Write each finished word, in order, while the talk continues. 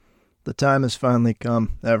The time has finally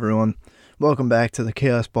come, everyone. Welcome back to the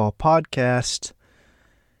Chaos Ball Podcast.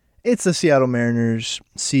 It's the Seattle Mariners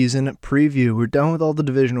season preview. We're done with all the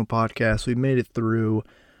divisional podcasts. We made it through.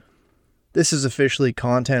 This is officially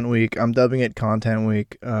Content Week. I'm dubbing it Content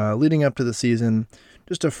Week. Leading up to the season,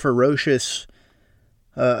 just a ferocious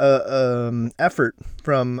effort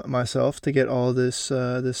from myself to get all this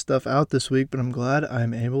stuff out this week, but I'm glad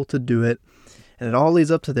I'm able to do it. And it all leads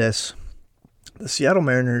up to this. The Seattle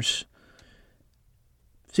Mariners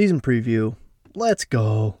season preview. Let's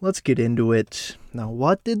go. Let's get into it. Now,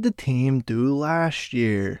 what did the team do last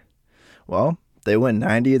year? Well, they went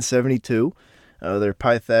 90-72. Their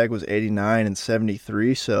Pythag was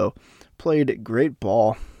 89-73, so played great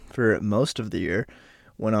ball for most of the year.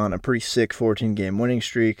 Went on a pretty sick 14-game winning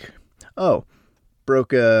streak.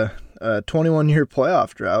 Broke a 21-year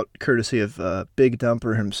playoff drought, courtesy of Big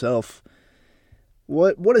Dumper himself.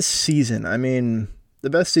 What a season. I mean, the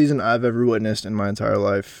best season I've ever witnessed in my entire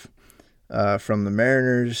life. From the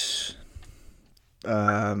Mariners,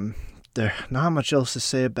 there's not much else to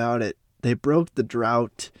say about it. They broke the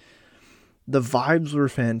drought. The vibes were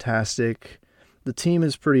fantastic. The team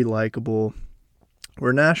is pretty likable.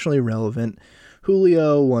 We're nationally relevant.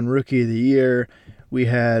 Julio won Rookie of the Year. We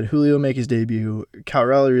had Julio make his debut. Cal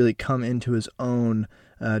Raleigh really come into his own.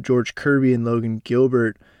 George Kirby and Logan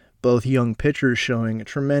Gilbert, both young pitchers showing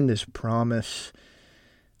tremendous promise.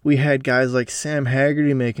 We had guys like Sam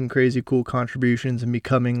Haggerty making crazy cool contributions and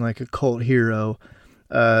becoming like a cult hero.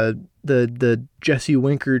 The Jesse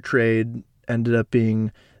Winker trade ended up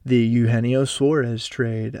being the Eugenio Suarez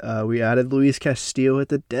trade. We added Luis Castillo at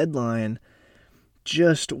the deadline.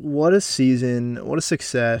 Just what a season, what a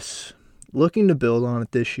success. Looking to build on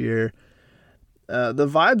it this year. The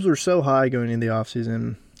vibes were so high going into the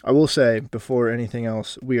offseason. I will say, before anything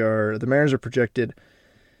else, the Mariners are projected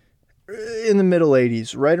in the middle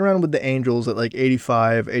 80s, right around with the Angels at like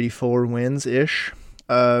 85, 84 wins-ish.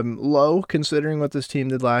 Low, considering what this team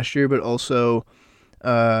did last year, but also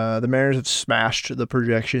the Mariners have smashed the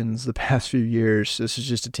projections the past few years. This is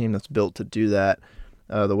just a team that's built to do that,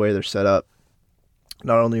 the way they're set up.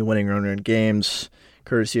 Not only winning run games,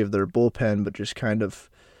 courtesy of their bullpen, but just kind of,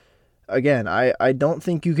 again, I don't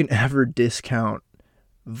think you can ever discount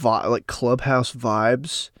clubhouse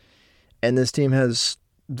vibes, and this team has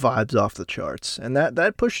vibes off the charts, and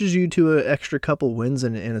that pushes you to an extra couple wins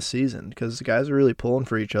in a season, because the guys are really pulling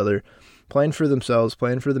for each other, playing for themselves,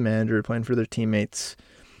 playing for the manager, playing for their teammates.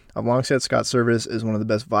 Alongside Scott Servais is one of the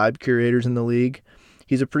best vibe curators in the league.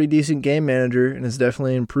 He's a pretty decent game manager and has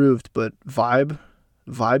definitely improved, but vibe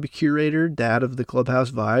curator, dad of the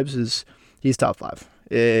clubhouse vibes, he's top 5,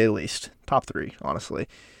 at least top 3, honestly.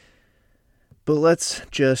 But let's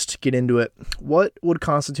just get into it. What would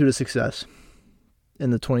constitute a success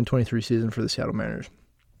in the 2023 season for the Seattle Mariners?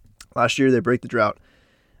 Last year, they break the drought.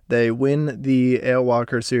 They win the AL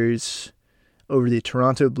Wildcard Series over the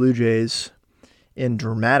Toronto Blue Jays in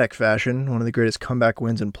dramatic fashion. One of the greatest comeback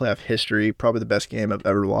wins in playoff history. Probably the best game I've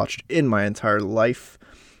ever watched in my entire life.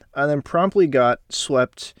 And then promptly got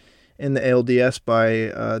swept in the ALDS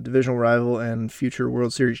by divisional rival and future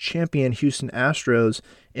World Series champion Houston Astros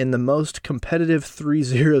in the most competitive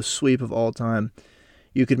 3-0 sweep of all time.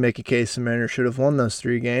 You could make a case the Mariners should have won those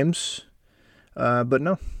 3 games, but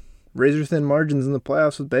no. Razor-thin margins in the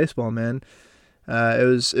playoffs with baseball, man. It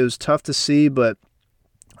was tough to see, but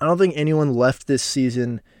I don't think anyone left this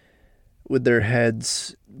season with their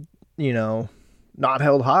heads, not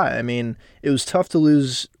held high. I mean, it was tough to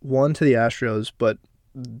lose one to the Astros, but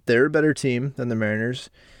they're a better team than the Mariners.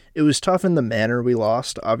 It was tough in the manner we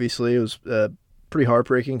lost. Obviously, it was pretty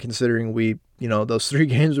heartbreaking considering those 3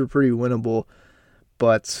 games were pretty winnable.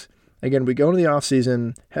 But again, we go into the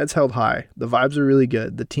offseason, heads held high. The vibes are really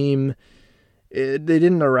good. The team, they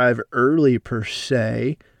didn't arrive early per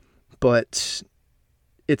se, but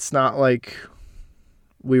it's not like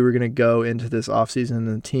we were going to go into this offseason and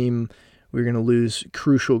the team, we were going to lose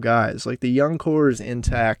crucial guys. Like, the young core is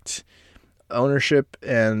intact. Ownership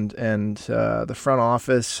and the front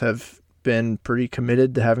office have been pretty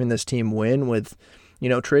committed to having this team win with,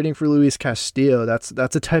 trading for Luis Castillo. That's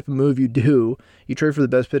a type of move you do. You trade for the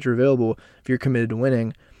best pitcher available if you're committed to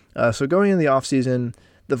winning. So going into the offseason,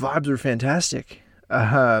 the vibes were fantastic.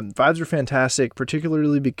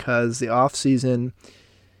 Particularly because the offseason,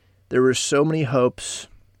 there were so many hopes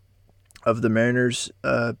of the Mariners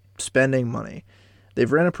spending money.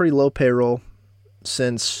 They've ran a pretty low payroll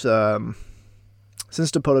since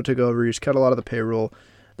Dipoto took over. He's cut a lot of the payroll.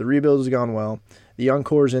 The rebuild has gone well. The young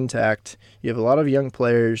core is intact. You have a lot of young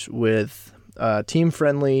players with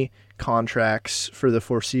team-friendly contracts for the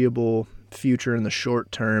foreseeable future in the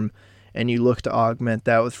short term. and you look to augment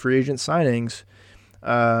that with free agent signings.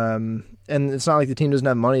 And it's not like the team doesn't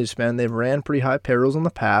have money to spend. They've ran pretty high payrolls in the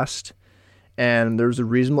past, and there's a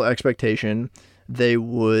reasonable expectation they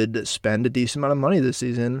would spend a decent amount of money this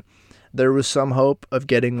season. There was some hope of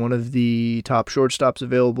getting one of the top shortstops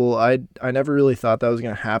available. I never really thought that was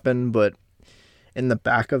going to happen, but in the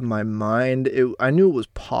back of my mind, I knew it was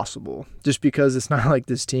possible, just because it's not like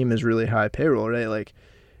this team is really high payroll, right? Like,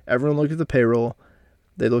 everyone looked at the payroll,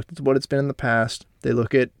 they looked at what it's been in the past, they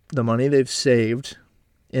look at the money they've saved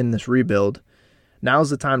in this rebuild. Now's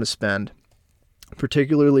the time to spend.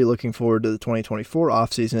 Particularly looking forward to the 2024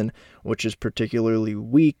 offseason, which is particularly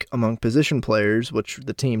weak among position players, which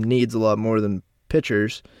the team needs a lot more than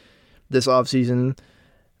pitchers. This offseason,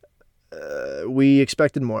 we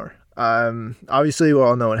expected more. Obviously, we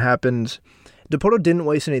all know what happened. Dipoto didn't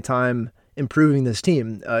waste any time improving this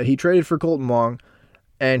team. He traded for Kolten Wong,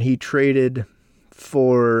 and he traded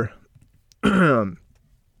for... oh,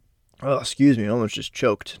 excuse me, I almost just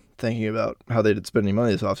choked thinking about how they did spending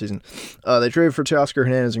money this offseason. They traded for Teoscar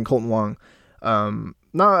Hernandez and Kolten Wong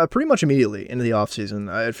pretty much immediately into the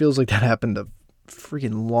offseason. It feels like that happened a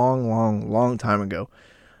freaking long time ago.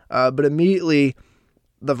 But immediately,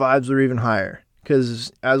 the vibes were even higher.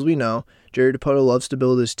 Because, as we know, Jerry Dipoto loves to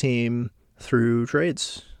build his team through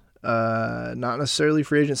trades. Not necessarily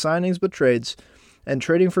free agent signings, but trades. And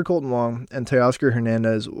trading for Kolten Wong and Teoscar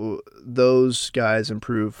Hernandez, those guys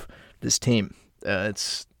improve this team.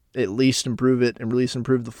 It's at least improve it and at least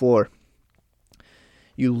improve the floor.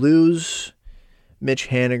 You lose Mitch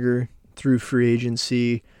Haniger through free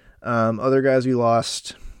agency. Other guys we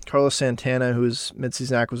lost, Carlos Santana, who was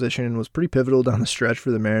midseason acquisition and was pretty pivotal down the stretch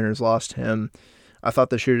for the Mariners, lost him. I thought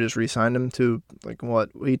they should have just re-signed him to,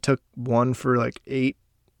 he took one for $8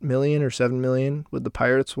 million or $7 million with the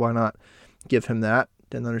Pirates. Why not give him that?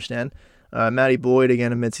 Didn't understand. Matty Boyd,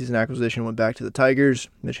 again, a midseason acquisition, went back to the Tigers.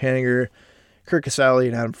 Mitch Haniger, Kirk Casale,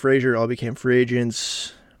 and Adam Frazier all became free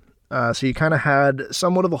agents. So you kind of had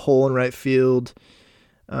somewhat of a hole in right field.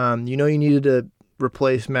 You needed to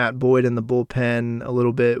replace Matt Boyd in the bullpen a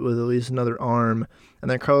little bit with at least another arm.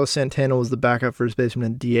 And then Carlos Santana was the backup first baseman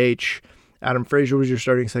and DH. Adam Frazier was your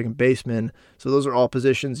starting second baseman. So those are all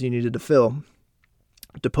positions you needed to fill.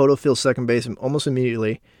 Dipoto fills second base almost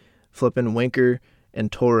immediately, flipping Winker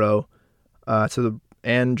and Toro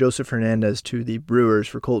and Joseph Hernandez to the Brewers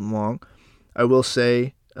for Kolten Wong. I will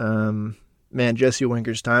say, Jesse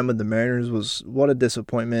Winker's time with the Mariners was what a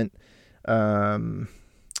disappointment. Didn't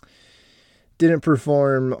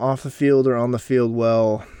perform off the field or on the field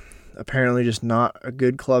well. Apparently just not a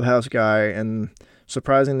good clubhouse guy, and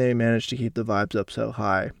surprising they managed to keep the vibes up so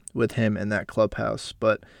high with him in that clubhouse.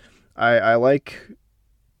 But I like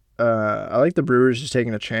the Brewers just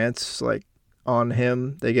taking a chance on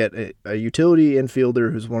him. They get a utility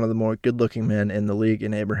infielder who's one of the more good-looking men in the league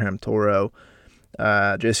in Abraham Toro.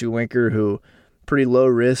 Jesse Winker, who pretty low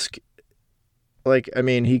risk.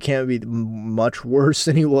 He can't be much worse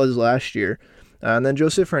than he was last year. And then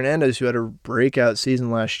Joseph Hernandez, who had a breakout season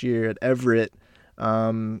last year at Everett.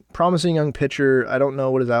 Promising young pitcher. I don't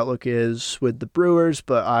know what his outlook is with the Brewers,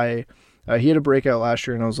 but he had a breakout last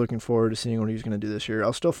year, and I was looking forward to seeing what he's going to do this year.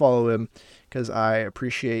 I'll still follow him because I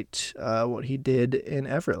appreciate what he did in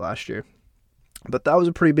Everett last year. But that was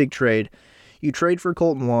a pretty big trade. You trade for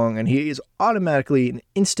Kolten Wong, and he is automatically and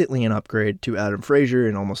instantly an upgrade to Adam Frazier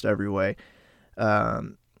in almost every way.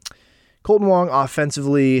 Kolten Wong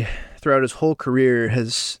offensively throughout his whole career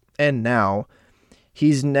he's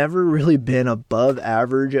never really been above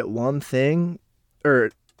average at one thing, or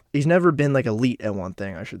he's never been elite at one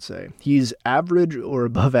thing, I should say. He's average or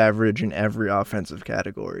above average in every offensive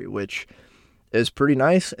category, which is pretty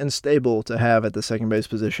nice and stable to have at the second base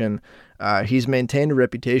position. He's maintained a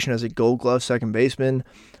reputation as a Gold Glove second baseman.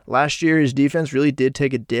 Last year, his defense really did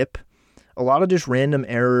take a dip. A lot of just random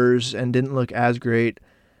errors and didn't look as great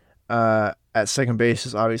at second base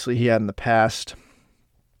as obviously he had in the past.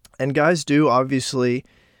 And guys do, obviously,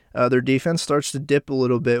 their defense starts to dip a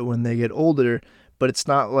little bit when they get older, but it's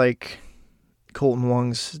not like Kolten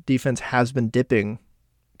Wong's defense has been dipping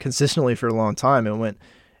consistently for a long time.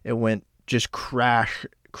 It went just crash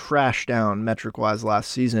down metric-wise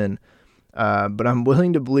last season. But I'm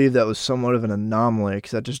willing to believe that was somewhat of an anomaly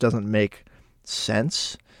because that just doesn't make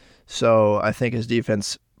sense. So I think his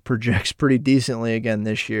defense projects pretty decently again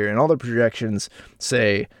this year, and all the projections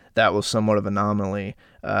say that was somewhat of an anomaly.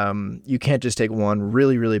 You can't just take one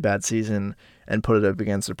really, really bad season and put it up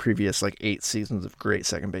against the previous 8 seasons of great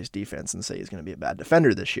second base defense and say he's going to be a bad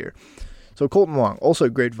defender this year. So Kolten Wong, also a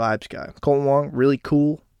great vibes guy. Kolten Wong, really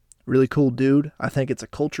cool dude. I think it's a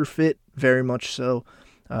culture fit, very much so.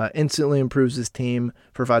 instantly improves his team,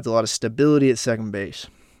 provides a lot of stability at second base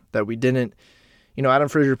that we didn't. Adam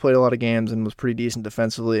Frazier played a lot of games and was pretty decent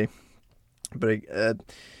defensively, but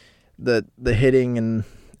the hitting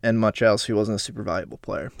and much else, he wasn't a super valuable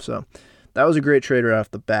player. So that was a great trade right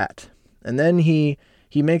off the bat. And then he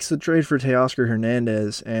makes the trade for Teoscar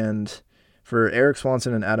Hernandez and for Eric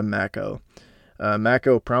Swanson and Adam Macko.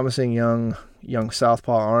 Macko, promising young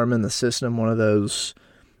southpaw arm in the system, one of those.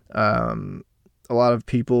 A lot of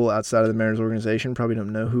people outside of the Mariners organization probably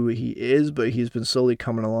don't know who he is, but he's been slowly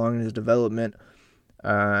coming along in his development.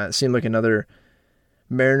 It seemed like another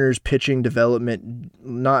Mariners pitching development,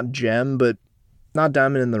 not gem, but not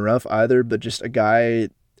diamond in the rough either, but just a guy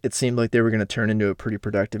it seemed like they were going to turn into a pretty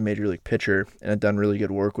productive major league pitcher and had done really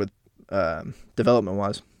good work with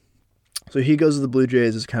development-wise. So he goes to the Blue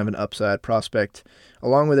Jays as kind of an upside prospect,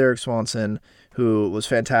 along with Eric Swanson, who was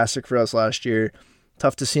fantastic for us last year.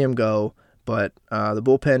 Tough to see him go, but the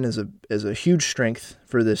bullpen is a huge strength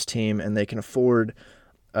for this team, and they can afford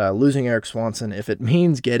losing Eric Swanson if it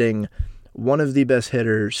means getting one of the best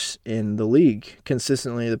hitters in the league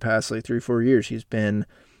consistently the past 3-4 years. He's been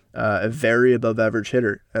a very above average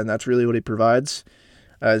hitter, and that's really what he provides.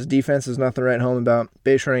 His defense is nothing to write home about.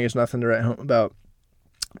 Base running is nothing to write home about.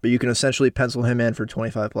 But you can essentially pencil him in for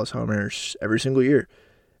 25 plus homers every single year.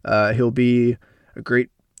 He'll be a great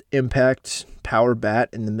impact power bat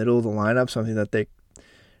in the middle of the lineup, something that they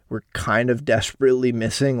were kind of desperately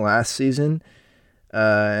missing last season.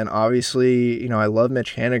 And obviously, I love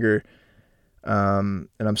Mitch Haniger, and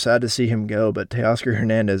I'm sad to see him go, but Teoscar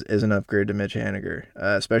Hernandez is an upgrade to Mitch Haniger,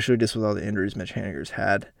 especially just with all the injuries Mitch Haniger's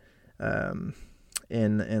had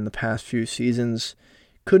in the past few seasons.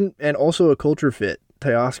 And also a culture fit,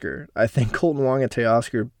 Teoscar. I think Kolten Wong and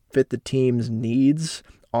Teoscar fit the team's needs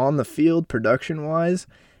on the field, production-wise,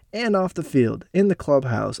 and off the field, in the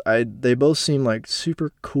clubhouse. They both seem like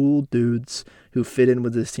super cool dudes who fit in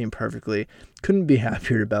with this team perfectly. Couldn't be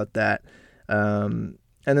happier about that. And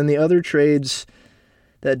then the other trades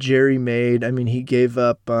that Jerry made, he gave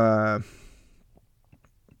up... I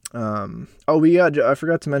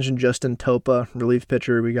forgot to mention Justin Topa, relief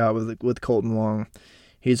pitcher we got with Kolten Wong.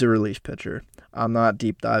 He's a relief pitcher. I'm not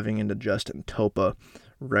deep diving into Justin Topa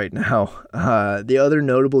right now. The other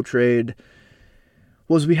notable trade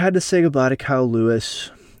was we had to say goodbye to Kyle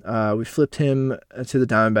Lewis. We flipped him to the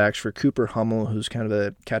Diamondbacks for Cooper Hummel, who's kind of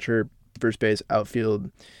a catcher, first base,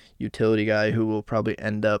 outfield utility guy who will probably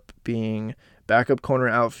end up being backup corner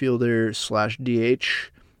outfielder / DH.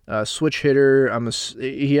 Switch hitter.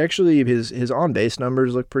 His on base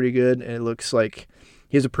numbers look pretty good, and it looks like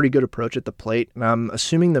he has a pretty good approach at the plate. And I'm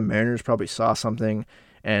assuming the Mariners probably saw something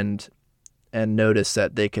and noticed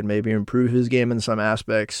that they could maybe improve his game in some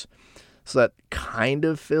aspects. So that kind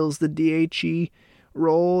of fills the DHE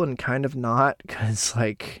role and kind of not, because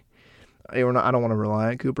I don't want to rely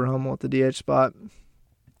on Cooper Hummel at the DH spot.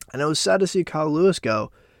 And it was sad to see Kyle Lewis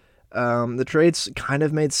go. The trades kind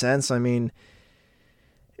of made sense.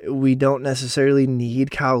 We don't necessarily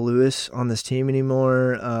need Kyle Lewis on this team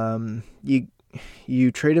anymore.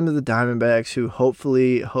 You trade him to the Diamondbacks, who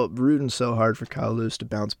rooting so hard for Kyle Lewis to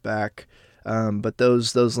bounce back. But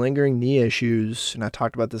those lingering knee issues, and I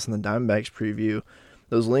talked about this in the Diamondbacks preview,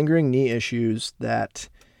 those lingering knee issues that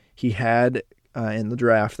he had in the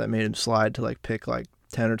draft that made him slide to pick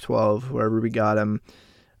 10 or 12, wherever we got him,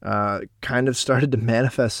 kind of started to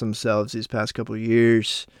manifest themselves these past couple of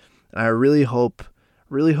years. And I really hope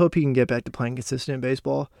he can get back to playing consistent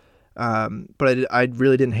baseball. But I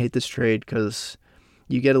really didn't hate this trade because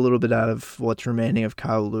you get a little bit out of what's remaining of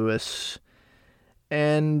Kyle Lewis.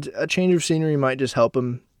 And a change of scenery might just help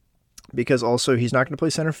him, because also he's not going to play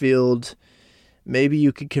center field. Maybe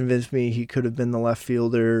you could convince me he could have been the left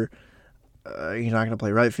fielder. He's not going to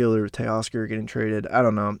play right fielder with Teoscar getting traded. I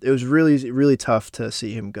don't know. It was really, really tough to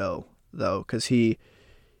see him go, though, because he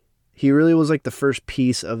really was the first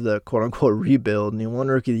piece of the quote-unquote rebuild, and he won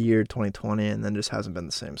Rookie of the Year 2020 and then just hasn't been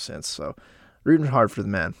the same since. So rooting hard for the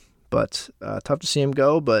man. But tough to see him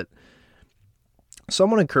go, but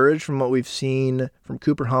somewhat encouraged from what we've seen from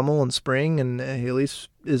Cooper Hummel in spring, and he at least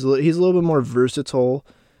he's a little bit more versatile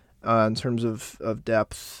in terms of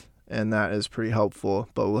depth, and that is pretty helpful,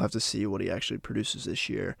 but we'll have to see what he actually produces this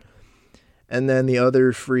year. And then the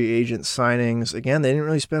other free agent signings, again, they didn't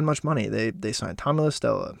really spend much money. They signed Tommy La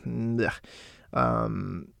Stella,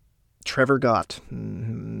 Trevor Gott,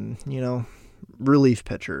 relief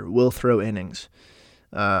pitcher, will throw innings.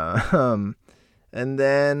 And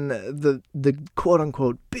then the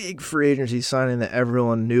quote-unquote big free agency signing that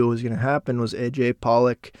everyone knew was going to happen was A.J.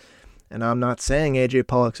 Pollock. And I'm not saying A.J.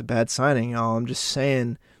 Pollock's a bad signing, y'all. I'm just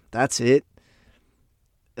saying that's it.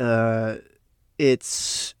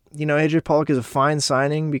 it's, AJ Pollock is a fine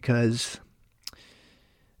signing because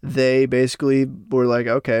they basically were like,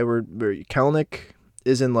 okay, we're Kelenic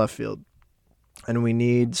is in left field, and we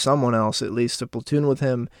need someone else at least to platoon with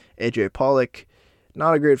him. AJ Pollock,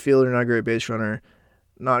 not a great fielder, not a great base runner,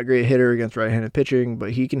 not a great hitter against right-handed pitching,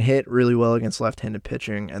 but he can hit really well against left-handed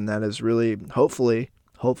pitching, and that is really, hopefully,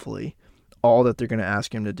 all that they're going to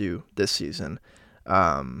ask him to do this season.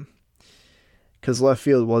 Because left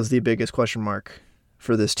field was the biggest question mark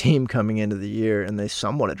for this team coming into the year, and they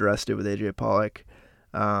somewhat addressed it with AJ Pollock,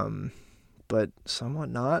 but somewhat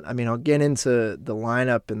not. I mean, I'll get into the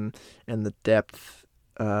lineup and the depth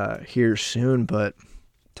here soon, but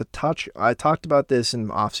I talked about this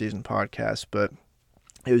in off-season podcasts, but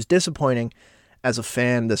it was disappointing as a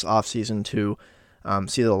fan this offseason to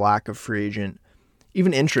see the lack of free agent,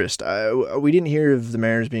 even interest. We didn't hear of the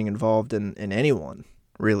Mariners being involved in anyone,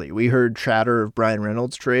 really. We heard chatter of Brian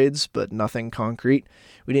Reynolds trades, but nothing concrete.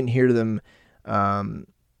 We didn't hear them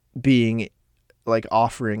being like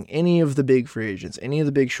offering any of the big free agents, any of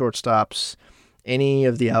the big shortstops, any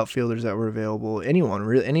of the outfielders that were available, anyone,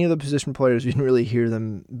 really, any of the position players. We didn't really hear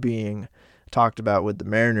them being talked about with the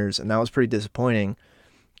Mariners, and that was pretty disappointing.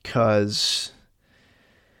 Because,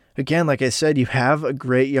 again, like I said, you have a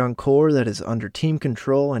great young core that is under team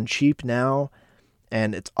control and cheap now,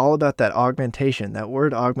 and it's all about that augmentation. That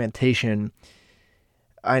word augmentation,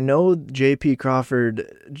 I know J.P.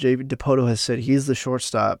 Dipoto has said he's the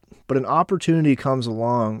shortstop, but an opportunity comes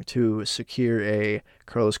along to secure a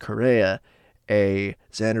Carlos Correa, a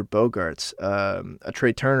Xander Bogaerts, a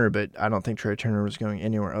Trey Turner, but I don't think Trey Turner was going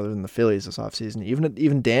anywhere other than the Phillies this offseason.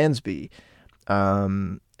 Even Dansby,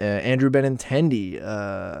 Andrew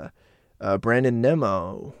Benintendi, Brandon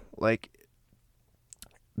Nimmo, like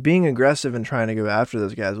being aggressive and trying to go after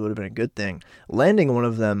those guys would have been a good thing. Landing one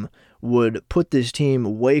of them would put this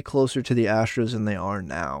team way closer to the Astros than they are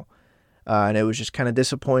now. And it was just kind of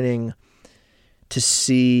disappointing to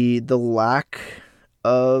see the lack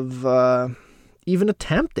of even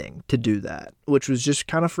attempting to do that, which was just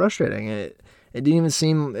kind of frustrating. It didn't even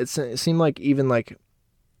seem, it seemed like even like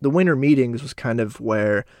the winter meetings was kind of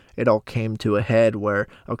where it all came to a head where,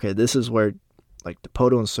 okay, this is where like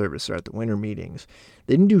Dipoto and Service are at the winter meetings.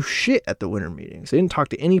 They didn't do shit at the winter meetings. They didn't talk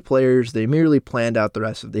to any players. They merely planned out the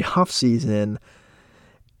rest of the offseason.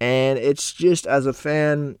 And it's just, as a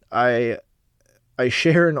fan, I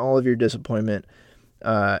share in all of your disappointment.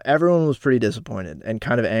 Everyone was pretty disappointed and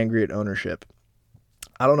kind of angry at ownership.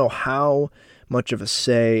 I don't know how much of a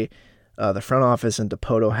say the front office and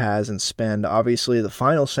Dipoto has in spend. Obviously, the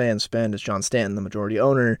final say in spend is John Stanton, the majority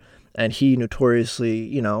owner, and he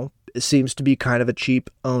notoriously, seems to be kind of a cheap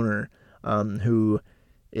owner who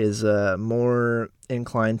is more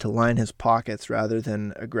inclined to line his pockets rather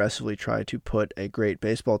than aggressively try to put a great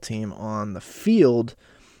baseball team on the field.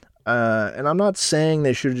 And I'm not saying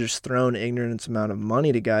they should have just thrown ignorance amount of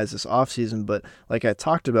money to guys this offseason, but like I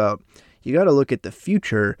talked about, you got to look at the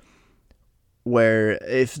future where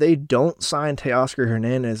if they don't sign Teoscar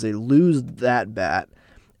Hernandez, they lose that bat.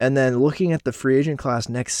 And then looking at the free agent class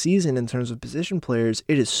next season in terms of position players,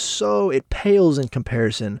 it pales in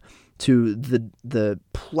comparison to the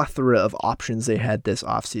plethora of options they had this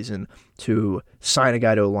offseason to sign a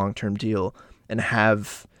guy to a long-term deal and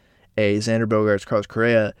have a Xander Bogaerts, Carlos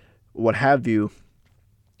Correa, what have you,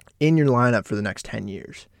 in your lineup for the next 10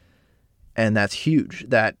 years. And that's huge.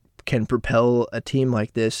 That can propel a team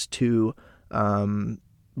like this to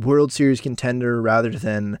World Series contender rather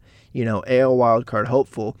than, AL wildcard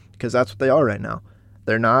hopeful, because that's what they are right now.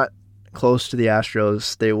 They're not close to the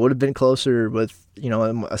Astros. They would have been closer with,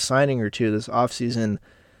 a signing or two this offseason.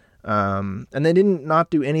 And they didn't not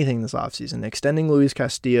do anything this offseason. Extending Luis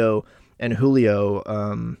Castillo and Julio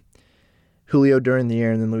during the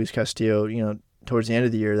year and then Luis Castillo, towards the end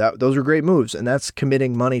of the year, those were great moves, and that's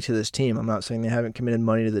committing money to this team. I'm not saying they haven't committed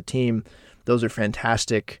money to the team. Those are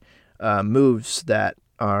fantastic moves that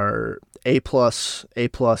are A+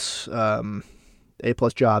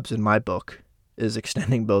 jobs in my book, is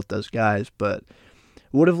extending both those guys, but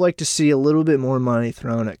would have liked to see a little bit more money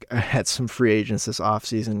thrown at some free agents this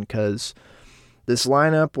offseason, because this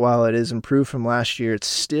lineup, while it is improved from last year, it's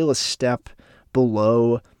still a step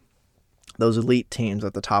below those elite teams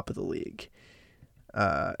at the top of the league.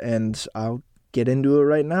 And I'll get into it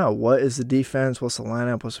right now. What is the defense? What's the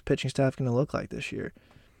lineup? What's the pitching staff going to look like this year?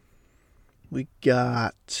 We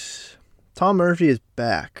got Tom Murphy is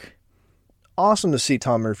back. Awesome to see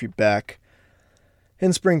Tom Murphy back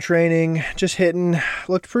in spring training, just hitting,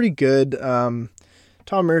 looked pretty good. Tom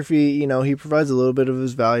Murphy, he provides a little bit of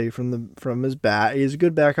his value from his bat. He's a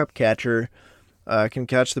good backup catcher, can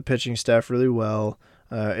catch the pitching staff really well.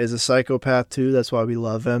 is a psychopath too. That's why we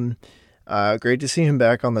love him. Great to see him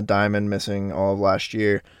back on the diamond, missing all of last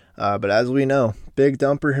year. But as we know, Big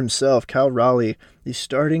Dumper himself, Cal Raleigh, the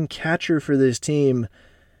starting catcher for this team.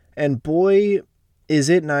 And boy, is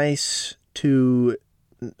it nice to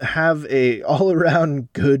have a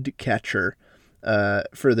all-around good catcher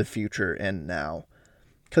for the future and now.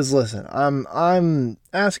 Because listen, I'm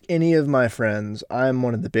ask any of my friends, I'm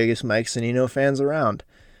one of the biggest Mike Zunino fans around.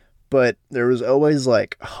 But there was always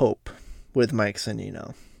like hope with Mike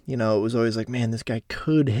Zunino. You know, it was always like, man, this guy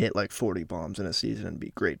could hit like 40 bombs in a season and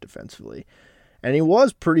be great defensively. And he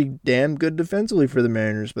was pretty damn good defensively for the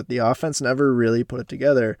Mariners, but the offense never really put it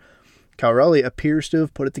together. Cal Raleigh appears to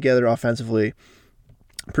have put it together offensively.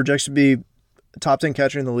 Projects to be top 10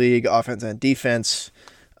 catcher in the league, offense and defense.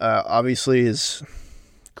 Obviously has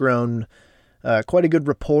grown quite a good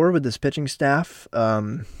rapport with this pitching staff.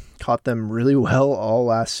 Caught them really well all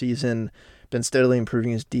last season. Been steadily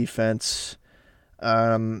improving his defense.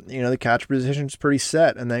 The catcher position is pretty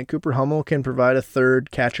set, and then Cooper Hummel can provide a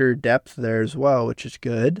third catcher depth there as well, which is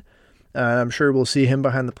good. I'm sure we'll see him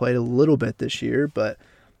behind the plate a little bit this year, but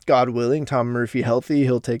God willing, Tom Murphy healthy,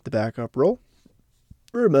 he'll take the backup role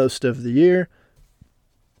for most of the year.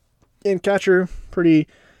 And catcher, pretty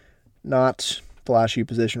not flashy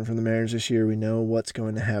position from the Mariners this year. We know what's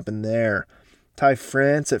going to happen there. Ty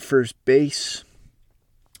France at first base,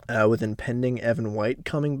 with impending Evan White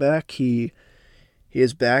coming back. He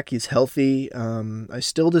is back. He's healthy. I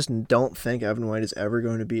still just don't think Evan White is ever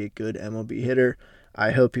going to be a good MLB hitter.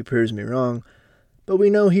 I hope he proves me wrong. But we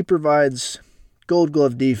know he provides Gold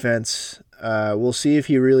Glove defense. We'll see if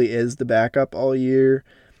he really is the backup all year,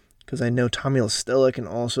 because I know Tommy La Stella can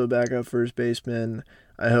also back up first baseman.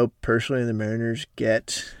 I hope personally the Mariners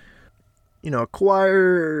trade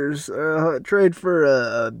for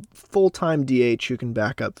a full-time DH who can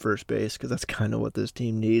back up first base, because that's kind of what this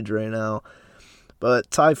team needs right now. But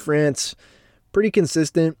Ty France, pretty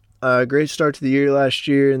consistent. Great start to the year last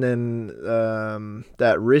year, and then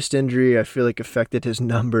that wrist injury, I feel like, affected his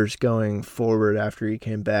numbers going forward after he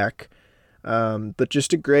came back. But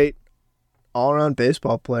just a great all-around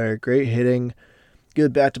baseball player, great hitting,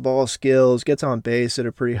 good bat-to-ball skills, gets on base at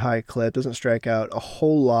a pretty high clip, doesn't strike out a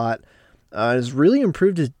whole lot. Has really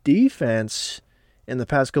improved his defense in the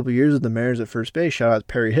past couple of years with the Mariners at first base. Shout out to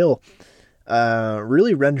Perry Hill.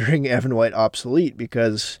 Really rendering Evan White obsolete,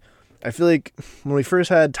 because I feel like when we first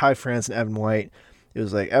had Ty France and Evan White, it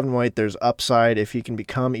was like, Evan White, there's upside if he can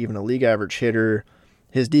become even a league average hitter.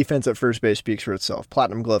 His defense at first base speaks for itself.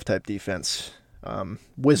 Platinum glove type defense.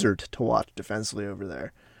 Wizard to watch defensively over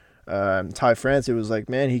there. Ty France, it was like,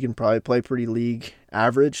 man, he can probably play pretty league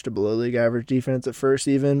average to below league average defense at first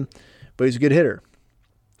even, but he's a good hitter.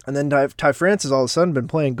 And then Ty France has all of a sudden been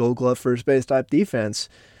playing Gold Glove first base type defense.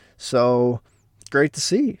 So great to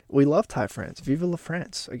see. We love Ty France. Viva la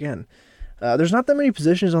France. Again, there's not that many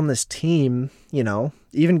positions on this team,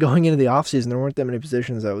 even going into the offseason, there weren't that many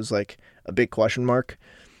positions that was like a big question mark.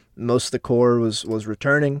 Most of the core was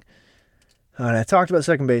returning. And I talked about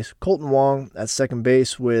second base. Colton Wong at second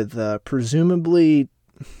base with presumably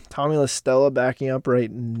Tommy La Stella backing up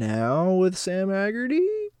right now with Sam Haggerty?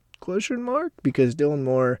 Question mark? Because Dylan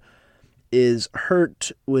Moore is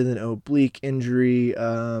hurt with an oblique injury.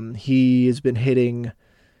 He has been hitting,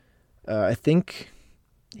 I think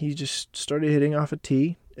he just started hitting off a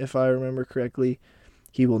tee, if I remember correctly.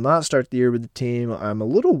 He will not start the year with the team. I'm a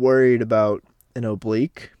little worried about an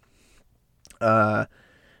oblique.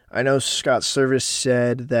 I know Scott Service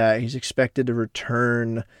said that he's expected to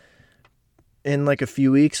return in like a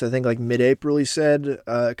few weeks. I think like mid-April he said.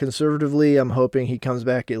 Conservatively, I'm hoping he comes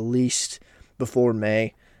back at least before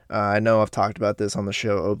May. I know I've talked about this on the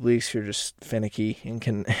show. Obliques are just finicky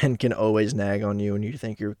and can always nag on you when you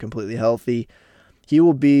think you're completely healthy. He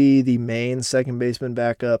will be the main second baseman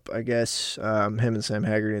backup, I guess. Him and Sam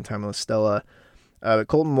Haggerty and Tommy La Stella. But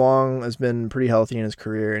Colton Wong has been pretty healthy in his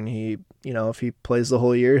career, and he, if he plays the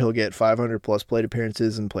whole year, he'll get 500 plus plate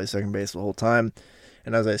appearances and play second base the whole time.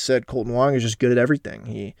 And as I said, Colton Wong is just good at everything.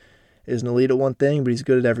 He is an elite at one thing, but he's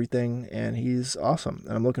good at everything, and he's awesome.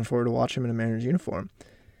 And I'm looking forward to watching him in a Mariners uniform.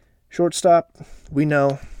 Shortstop, we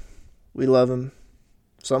know, we love him.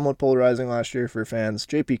 Somewhat polarizing last year for fans.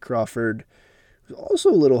 J.P. Crawford, who's also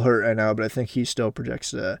a little hurt right now, but I think he still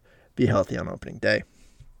projects to be healthy on opening day.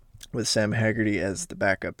 With Sam Haggerty as the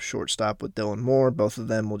backup shortstop with Dylan Moore. Both of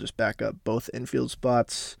them will just back up both infield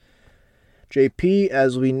spots. JP,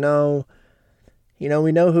 as we know, we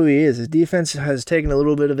know who he is. His defense has taken a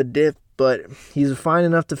little bit of a dip, but he's a fine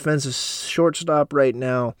enough defensive shortstop right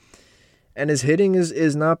now. And his hitting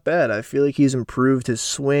is not bad. I feel like he's improved his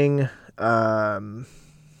swing.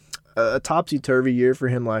 a topsy-turvy year for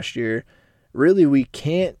him last year. Really,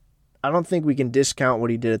 I don't think we can discount what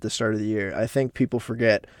he did at the start of the year. I think people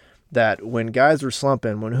forget that when guys were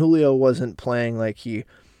slumping, when Julio wasn't playing like he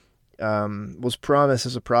was promised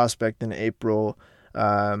as a prospect in April,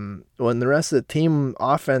 when the rest of the team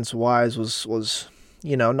offense-wise was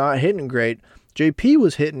not hitting great, JP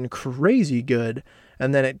was hitting crazy good,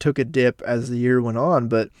 and then it took a dip as the year went on,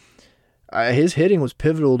 but his hitting was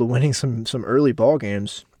pivotal to winning some early ball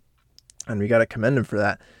games, and we got to commend him for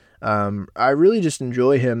that. I really just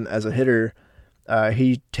enjoy him as a hitter.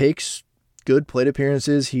 He takes good plate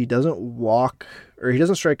appearances. He doesn't walk, or he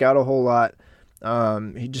doesn't strike out a whole lot.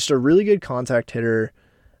 He's just a really good contact hitter.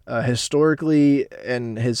 Historically,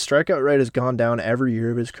 and his strikeout rate has gone down every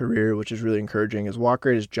year of his career, which is really encouraging. His walk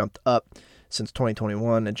rate has jumped up since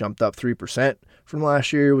 2021 and jumped up 3% from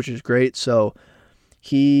last year, which is great. So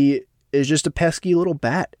he is just a pesky little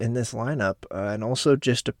bat in this lineup, and also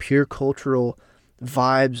just a pure cultural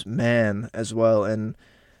vibes man as well. And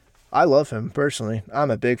I love him personally.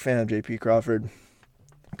 I'm a big fan of JP Crawford.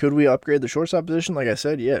 Could we upgrade the shortstop position? Like I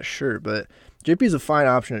said, yeah, sure. But JP's a fine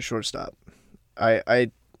option at shortstop.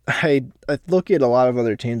 I look at a lot of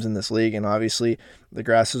other teams in this league, and obviously the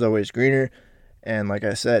grass is always greener. And like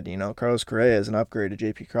I said, Carlos Correa is an upgrade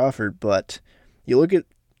to JP Crawford. But you look at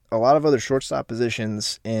a lot of other shortstop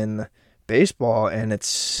positions in baseball, and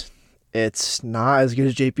it's not as good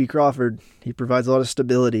as JP Crawford. He provides a lot of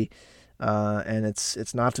stability, and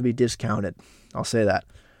it's not to be discounted. I'll say that.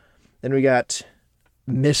 Then we got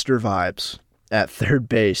Mr. Vibes at third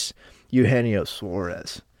base, Eugenio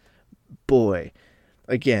Suarez. Boy,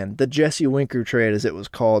 again, the Jesse Winker trade, as it was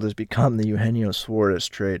called, has become the Eugenio Suarez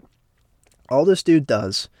trade. All this dude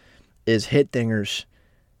does is hit dingers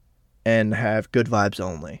and have good vibes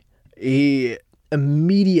only. He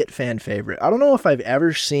immediate fan favorite. I don't know if I've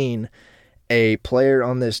ever seen a player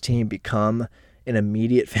on this team become an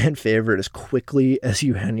immediate fan favorite as quickly as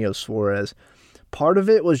Eugenio Suarez. Part of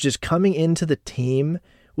it was just coming into the team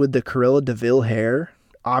with the Corella DeVille hair.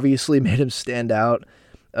 Obviously made him stand out.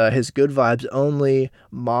 His good vibes only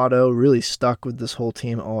motto really stuck with this whole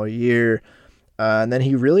team all year. And then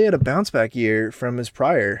he really had a bounce back year from his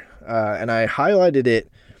prior. And I highlighted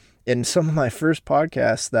it in some of my first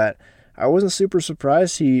podcasts that I wasn't super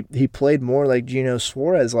surprised he played more like Gino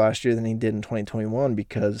Suarez last year than he did in 2021,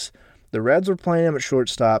 because the Reds were playing him at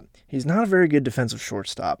shortstop. He's not a very good defensive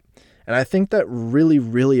shortstop. And I think that really,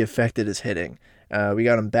 really affected his hitting. We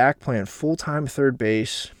got him back playing full-time third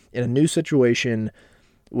base in a new situation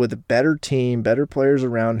with a better team, better players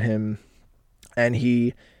around him, and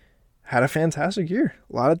he had a fantastic year.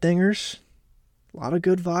 A lot of dingers, a lot of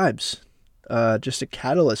good vibes. Just a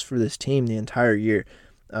catalyst for this team the entire year,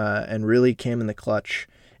 and really came in the clutch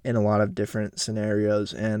in a lot of different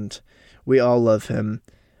scenarios, and we all love him.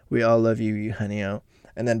 We all love you, Eugenio.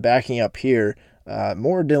 And then backing up here,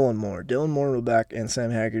 more Dylan Moore. Dylan Moore will back, and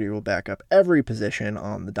Sam Haggerty will back up every position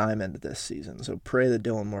on the diamond this season, so pray that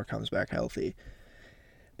Dylan Moore comes back healthy.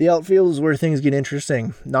 The outfield is where things get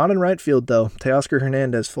interesting. Not in right field, though. Teoscar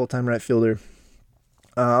Hernandez, full-time right fielder.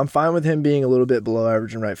 I'm fine with him being a little bit below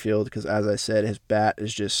average in right field because, as I said, his bat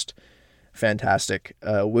is just fantastic.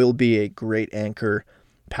 Will be a great anchor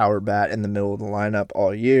power bat in the middle of the lineup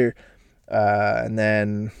all year. And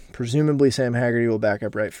then presumably Sam Haggerty will back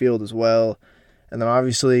up right field as well. And then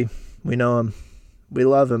obviously we know him. We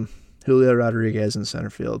love him. Julio Rodriguez in center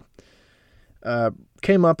field.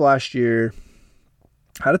 Came up last year.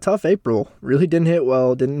 Had a tough April. Really didn't hit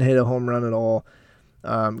well. Didn't hit a home run at all.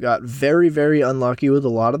 Got very, very unlucky with a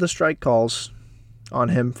lot of the strike calls on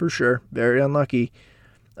him for sure. Very unlucky.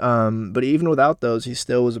 But even without those, he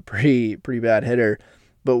still was a pretty bad hitter.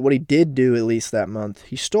 But what he did do, at least that month,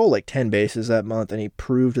 he stole like 10 bases that month, and he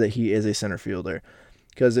proved that he is a center fielder.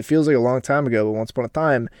 Because it feels like a long time ago, but once upon a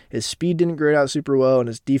time, his speed didn't grade out super well, and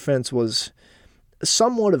his defense was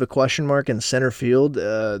somewhat of a question mark in center field.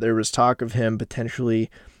 There was talk of him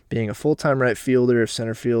potentially being a full-time right fielder if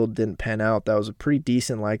center field didn't pan out. That was a pretty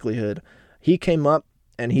decent likelihood. He came up,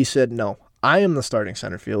 and he said, no, I am the starting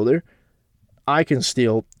center fielder. I can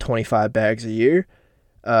steal 25 bags a year.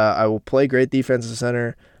 I will play great defense at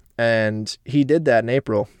center, and he did that in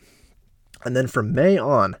April. And then from May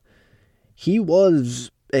on, he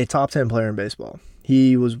was a top 10 player in baseball.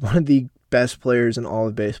 He was one of the best players in all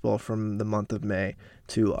of baseball from the month of May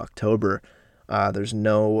to October. There's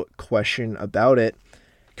no question about it.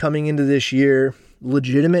 Coming into this year,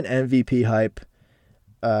 legitimate MVP hype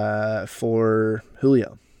for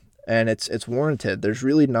Julio. And it's warranted. There's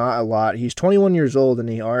really not a lot. He's 21 years old, and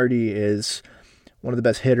he already is one of the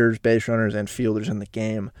best hitters, base runners, and fielders in the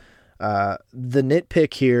game. The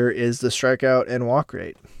nitpick here is the strikeout and walk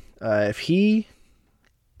rate. If he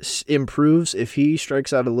improves, if he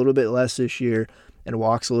strikes out a little bit less this year and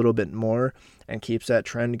walks a little bit more and keeps that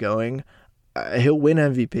trend going, he'll win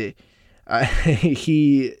MVP.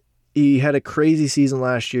 He had a crazy season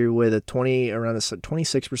last year with around a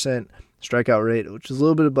 26% strikeout rate, which is a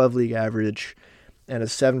little bit above league average, and a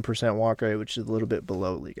 7% walk rate, which is a little bit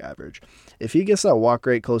below league average. If he gets that walk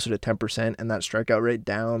rate closer to 10% and that strikeout rate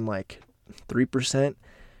down like 3%,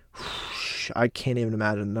 I can't even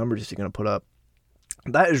imagine the numbers he's going to put up.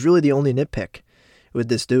 That is really the only nitpick with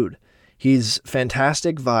this dude. He's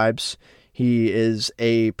fantastic vibes. He is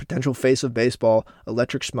a potential face of baseball,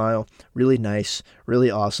 electric smile, really nice, really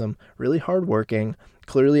awesome, really hardworking.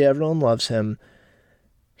 Clearly everyone loves him.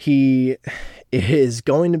 He is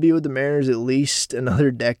going to be with the Mariners at least another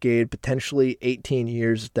decade, potentially 18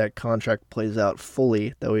 years if that contract plays out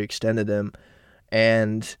fully, that we extended him.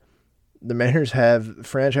 And the Mariners have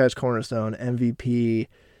franchise cornerstone, MVP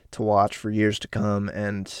to watch for years to come.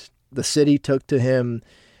 And the city took to him.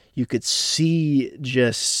 You could see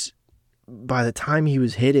just by the time he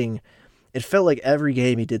was hitting, it felt like every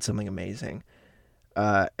game he did something amazing.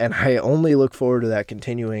 And I only look forward to that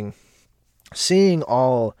continuing. Seeing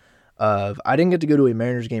I didn't get to go to a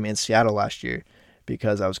Mariners game in Seattle last year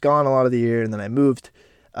because I was gone a lot of the year and then I moved.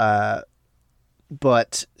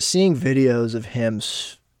 But seeing videos of him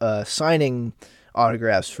signing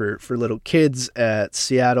autographs for little kids at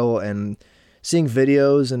Seattle, and seeing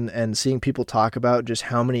videos and seeing people talk about just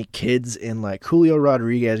how many kids in like Julio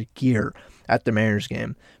Rodriguez gear at the Mariners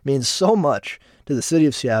game means so much to the city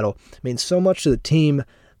of Seattle, means so much to the team.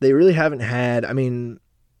 They really haven't had,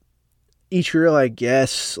 Ichiro, I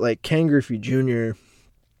guess, like Ken Griffey Jr.,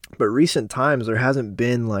 but recent times there hasn't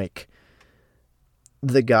been like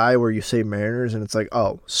the guy where you say Mariners and it's like,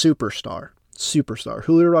 oh, superstar.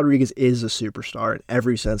 Julio Rodriguez is a superstar in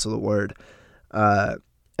every sense of the word.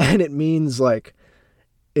 And it means like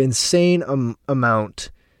insane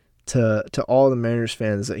amount to all the Mariners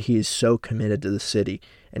fans that he is so committed to the city,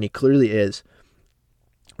 and he clearly is.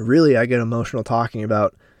 Really, I get emotional talking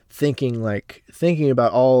about thinking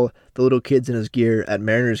about all the little kids in his gear at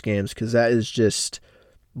Mariners games, because that is just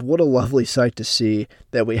what a lovely sight to see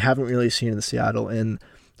that we haven't really seen in Seattle in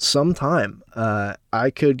some time.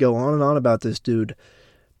 I could go on and on about this dude,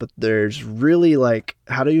 but there's really like,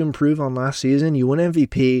 how do you improve on last season? You win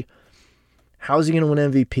MVP. How's he going to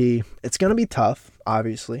win MVP? It's going to be tough,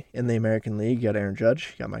 obviously, in the American League. You got Aaron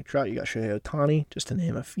Judge, you got Mike Trout, you got Shohei Ohtani, just to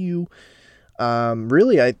name a few.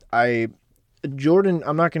 Really, Jordan,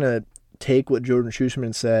 I'm not going to take what Jordan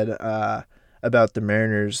Schusterman said about the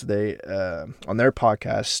Mariners they on their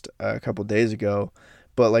podcast a couple days ago,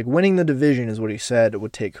 but like winning the division is what he said it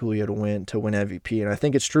would take Julio to win MVP, and I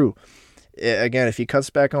think it's true. Again, if he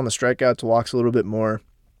cuts back on the strikeouts, walks a little bit more,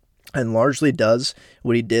 and largely does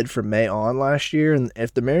what he did from May on last year, and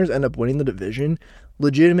if the Mariners end up winning the division,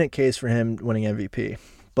 legitimate case for him winning MVP.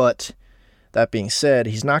 But that being said,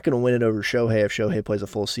 he's not going to win it over Shohei if Shohei plays a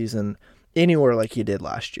full season anywhere like he did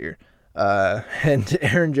last year. And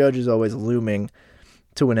Aaron Judge is always looming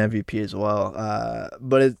to win MVP as well.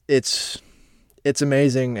 But it's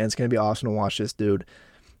amazing, and it's going to be awesome to watch this dude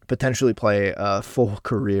potentially play a full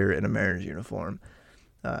career in a Mariners uniform.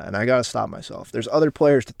 And I got to stop myself. There's other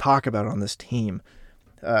players to talk about on this team,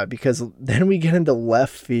 because then we get into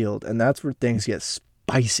left field, and that's where things get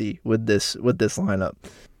spicy with this lineup.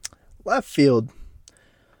 Left field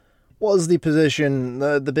was the position,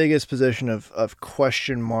 the biggest position of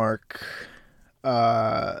question mark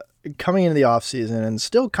coming into the offseason, and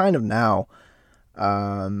still kind of now.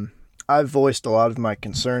 I've voiced a lot of my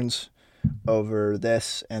concerns over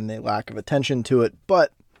this and the lack of attention to it,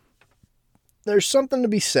 but there's something to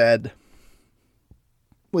be said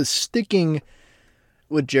with sticking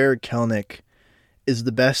with Jarred Kelenic is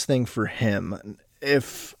the best thing for him.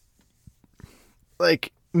 If,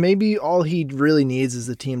 like, maybe all he really needs is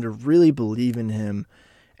the team to really believe in him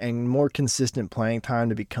and more consistent playing time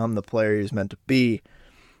to become the player he's meant to be.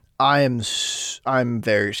 I'm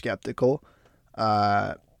very skeptical.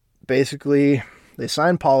 Basically, they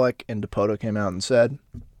signed Pollock, and Dipoto came out and said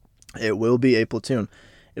it will be a platoon.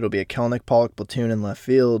 It'll be a Kelenic-Pollock platoon in left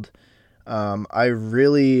field. I've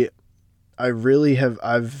been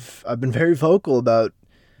very vocal about.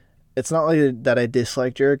 It's not like that I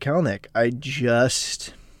dislike Jarred Kelenic. I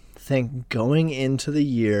just think going into the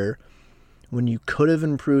year, when you could have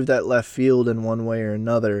improved that left field in one way or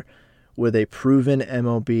another with a proven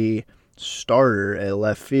MLB starter at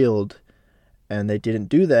left field, and they didn't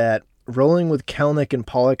do that, rolling with Kelenic and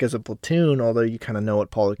Pollock as a platoon, although you kind of know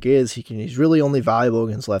what Pollock is, he's really only valuable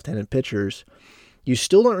against left-handed pitchers. You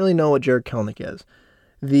still don't really know what Jarred Kelenic is.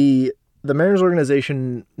 The the Mariners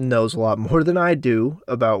organization knows a lot more than I do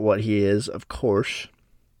about what he is, of course.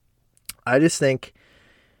 I just think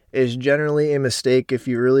it's generally a mistake if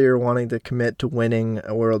you really are wanting to commit to winning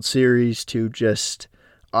a World Series to just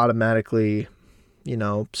automatically,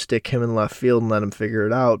 stick him in left field and let him figure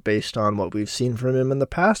it out based on what we've seen from him in the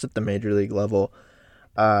past at the major league level.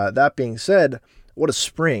 That being said, what a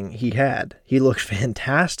spring he had. He looked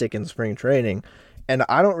fantastic in spring training, and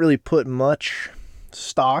I don't really put much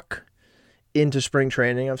stock into spring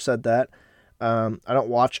training. I've said that. I don't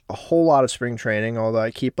watch a whole lot of spring training, although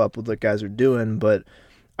I keep up with what guys are doing, but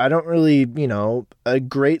I don't really, a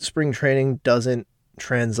great spring training doesn't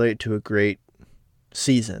translate to a great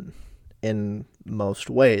season in most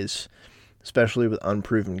ways, especially with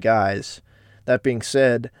unproven guys. That being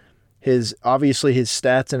said, obviously his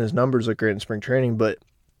stats and his numbers look great in spring training, but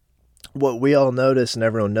what we all noticed and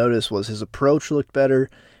everyone noticed was his approach looked better,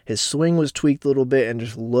 his swing was tweaked a little bit and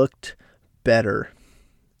just looked better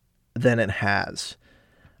than it has.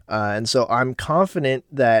 And so I'm confident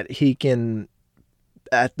that he can,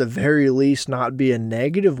 at the very least, not be a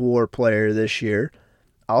negative WAR player this year.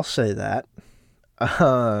 I'll say that.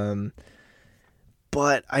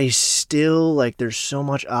 But I still, there's so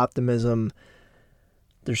much optimism.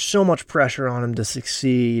 There's so much pressure on him to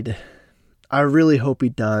succeed. I really hope he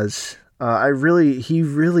does. He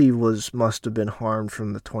really must have been harmed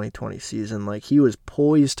from the 2020 season. He was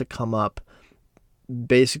poised to come up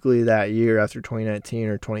basically that year after 2019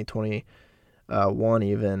 or 2021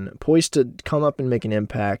 even, poised to come up and make an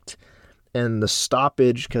impact. And the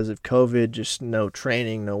stoppage because of COVID, just no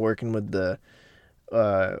training, no working with the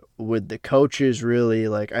coaches, really,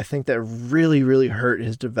 I think that really, really hurt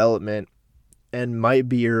his development and might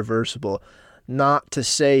be irreversible. Not to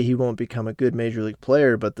say he won't become a good major league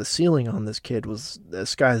player, but the ceiling on this kid was, the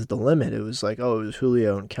sky's the limit. It was it was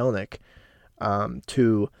Julio and Kelenic,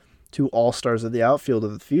 two all-stars of the outfield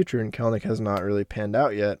of the future, and Kelenic has not really panned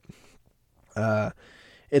out yet.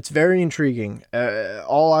 It's very intriguing.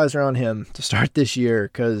 All eyes are on him to start this year,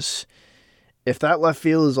 because if that left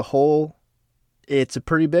field is a hole, it's a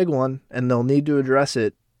pretty big one, and they'll need to address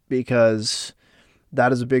it, because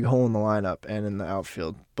that is a big hole in the lineup and in the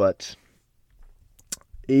outfield. But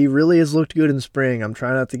he really has looked good in spring. I'm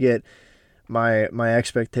trying not to get my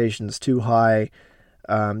expectations too high.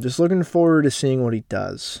 Just looking forward to seeing what he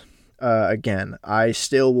does. Again, I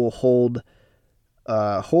still will hold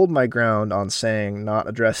my ground on saying not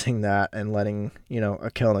addressing that and letting, a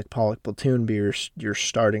Kelenic Pollock platoon be your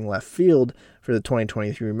starting left field for the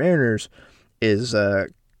 2023 Mariners is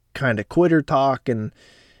kind of quitter talk, and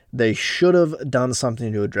they should have done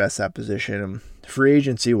something to address that position free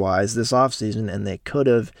agency-wise this offseason, and they could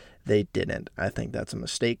have. They didn't. I think that's a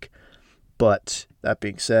mistake. But that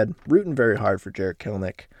being said, rooting very hard for Jarred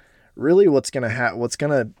Kelenic. Really, what's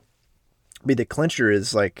gonna be the clincher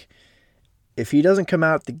is, if he doesn't come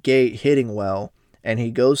out the gate hitting well, and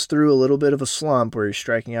he goes through a little bit of a slump where he's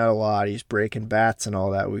striking out a lot, he's breaking bats and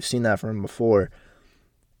all that, we've seen that from him before,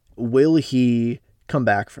 will he come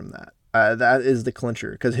back from that? That is the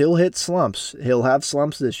clincher, because he'll hit slumps. He'll have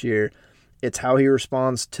slumps this year. It's how he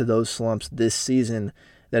responds to those slumps this season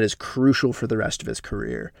that is crucial for the rest of his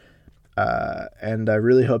career. And I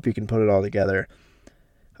really hope he can put it all together.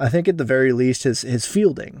 I think at the very least his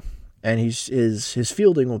fielding, and his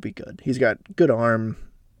fielding will be good. He's got good arm,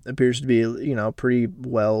 appears to be pretty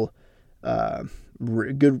well,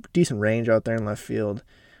 decent range out there in left field.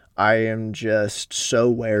 I am just so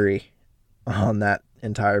wary on that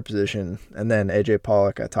entire position. And then AJ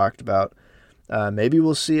Pollock I talked about. Maybe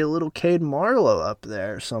we'll see a little Cade Marlowe up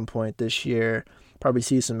there at some point this year. Probably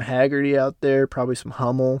see some Haggerty out there, probably some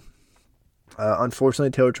Hummel.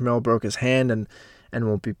 Unfortunately, Taylor Trammell broke his hand and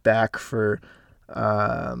won't be back for,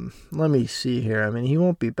 let me see here. He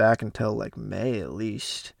won't be back until May at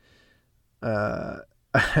least.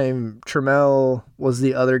 Trammell was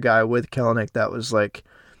the other guy with Kelenic that was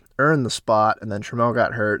earned the spot, and then Trammell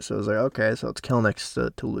got hurt, so it was okay, so it's Kelenic's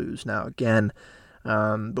to lose now again.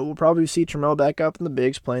 But we'll probably see Trammell back up in the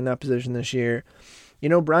bigs playing that position this year.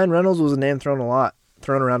 Brian Reynolds was a name thrown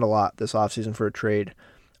around a lot this offseason for a trade.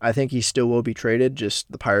 I think he still will be traded,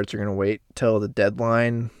 just the Pirates are going to wait till the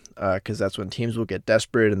deadline, because that's when teams will get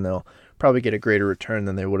desperate and they'll probably get a greater return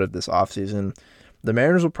than they would have this offseason. The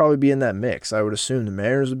Mariners will probably be in that mix. I would assume the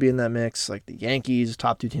Mariners would be in that mix, the Yankees,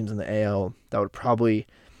 top two teams in the AL, that would probably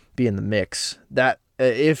be in the mix. That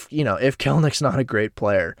if Kelenic's not a great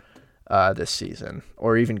player this season,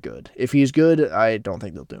 or even good. If he's good, I don't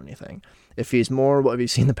think they'll do anything. If he's more what we've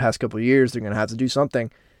seen the past couple of years, they're going to have to do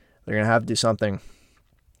something.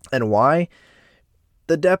 And why?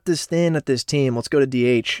 The depth is thin at this team. Let's go to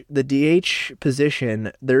DH. The DH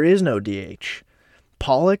position, there is no DH.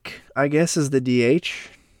 Pollock, I guess, is the DH.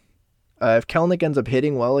 If Kelenic ends up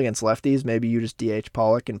hitting well against lefties, maybe you just DH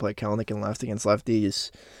Pollock and play Kelenic and left against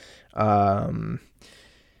lefties. Tommy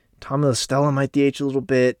La Stella might DH a little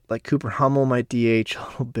bit. Like Cooper Hummel might DH a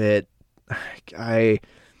little bit. I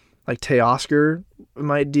like Teoscar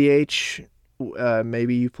might DH.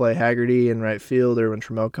 Maybe you play Haggerty in right field, or when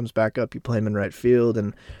Trammell comes back up, you play him in right field,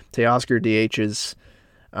 and Teoscar DHs.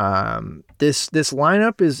 This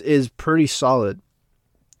lineup is pretty solid,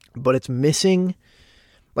 but it's missing.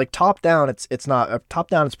 Like top down, it's not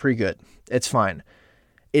top down. It's pretty good. It's fine.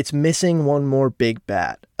 It's missing one more big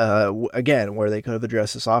bat. Again, where they could have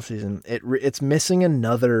addressed this offseason. It's missing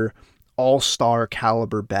another all-star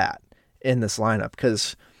caliber bat in this lineup,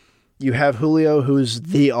 because you have Julio, who's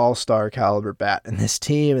the all-star caliber bat in this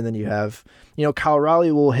team, and then you have, Kyle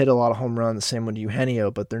Raleigh will hit a lot of home runs, the same with Eugenio,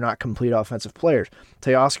 but they're not complete offensive players.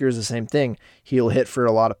 Teoscar is the same thing. He'll hit for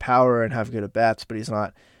a lot of power and have good at-bats, but he's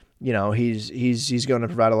not, he's going to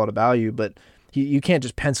provide a lot of value, but you can't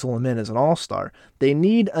just pencil him in as an all-star. They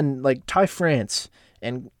need, like Ty France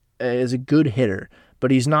and is a good hitter, but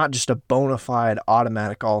he's not just a bona fide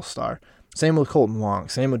automatic all-star. Same with Colton Wong,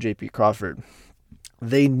 same with J.P. Crawford.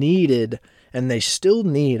 They needed, and they still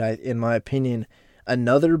need, in my opinion,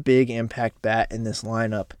 another big impact bat in this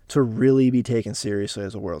lineup to really be taken seriously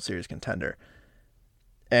as a World Series contender.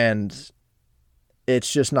 And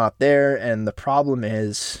it's just not there, and the problem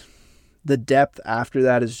is the depth after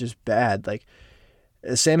that is just bad. Like,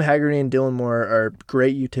 Sam Haggerty and Dylan Moore are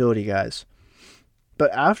great utility guys,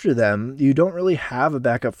 but after them, you don't really have a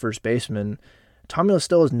backup first baseman. Tommy La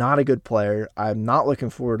Stella is not a good player. I'm not looking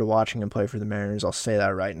forward to watching him play for the Mariners. I'll say that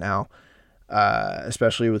right now,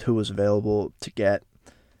 especially with who was available to get.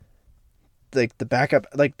 Like the backup,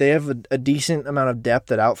 like they have a decent amount of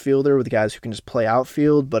depth at outfielder with guys who can just play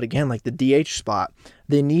outfield. But again, like the DH spot,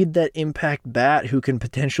 they need that impact bat who can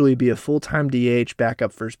potentially be a full-time DH,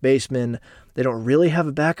 backup first baseman. They don't really have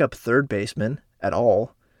a backup third baseman at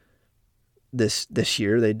all this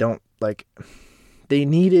year. They don't, like, they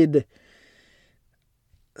needed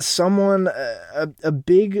someone, a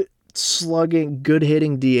big slugging, good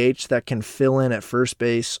hitting DH that can fill in at first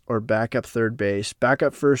base or backup third base,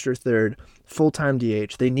 backup first or third, full-time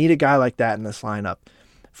DH. They need a guy like that in this lineup.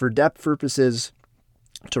 For depth purposes,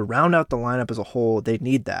 to round out the lineup as a whole, they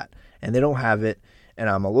need that, and they don't have it, and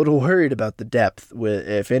I'm a little worried about the depth.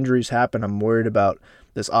 If injuries happen, I'm worried about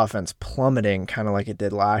this offense plummeting, kind of like it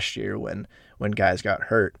did last year when guys got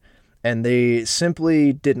hurt. And they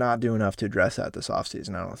simply did not do enough to address that this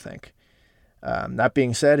offseason, I don't think. That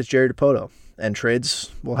being said, it's Jerry Dipoto, and trades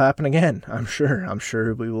will happen again. I'm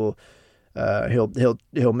sure we will.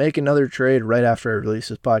 He'll make another trade right after I release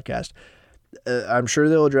this podcast. I'm sure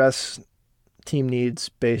they'll address team needs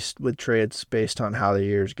with trades based on how the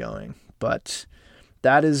year's going. But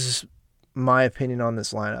that is my opinion on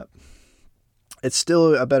this lineup. It's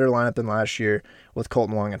still a better lineup than last year with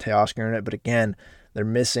Colton Wong and Teoscar in it, but again, they're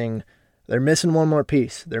missing one more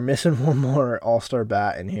piece. They're missing one more all-star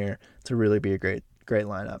bat in here to really be a great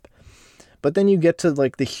lineup. But then you get to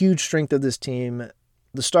like the huge strength of this team,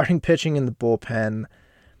 the starting pitching in the bullpen.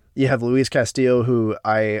 You have Luis Castillo, who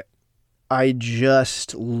I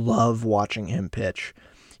just love watching him pitch.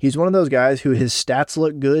 He's one of those guys who his stats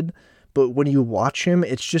look good, but when you watch him,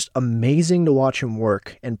 it's just amazing to watch him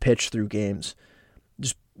work and pitch through games.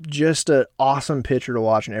 Just an awesome pitcher to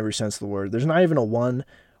watch in every sense of the word. There's not even a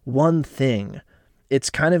one thing. It's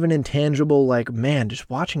kind of an intangible, like, man, just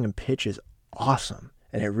watching him pitch is awesome,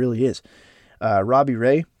 and it really is. Robbie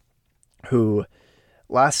Ray, who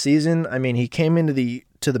last season, I mean, he came into the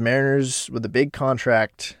Mariners with a big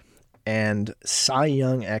contract and Cy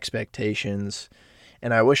Young expectations,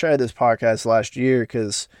 and I wish I had this podcast last year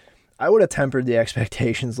because I would have tempered the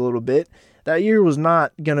expectations a little bit. That year was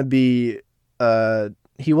not going to be,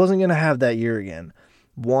 he wasn't going to have that year again.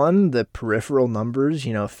 One, the peripheral numbers,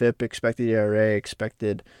 FIP, expected ERA,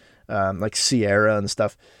 expected, like Sierra and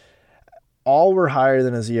stuff, all were higher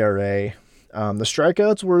than his ERA. The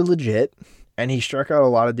strikeouts were legit, and he struck out a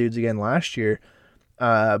lot of dudes again last year,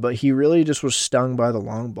 but he really just was stung by the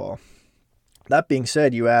long ball. That being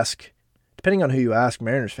said, depending on who you ask,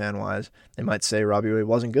 Mariners fan-wise, they might say Robbie Ray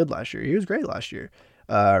wasn't good last year. He was great last year.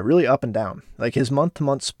 Really up and down. Like, his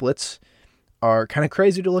month-to-month splits are kind of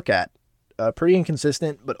crazy to look at. Pretty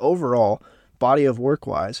inconsistent, but overall, body of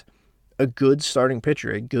work-wise, a good starting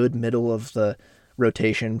pitcher, a good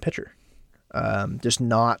middle-of-the-rotation pitcher. Just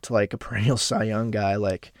not like a perennial Cy Young guy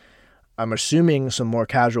like I'm assuming some more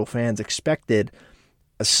casual fans expected,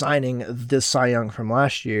 assigning this Cy Young from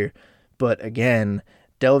last year. But again,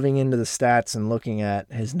 delving into the stats and looking at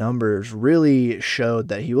his numbers really showed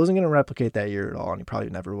that he wasn't going to replicate that year at all, and he probably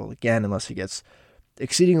never will again unless he gets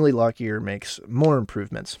exceedingly lucky or makes more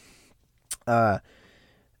improvements.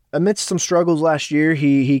 Amidst some struggles last year,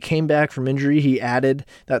 he came back from injury. He added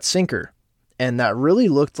that sinker, and that really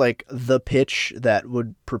looked like the pitch that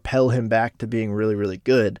would propel him back to being really, really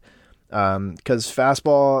good. Because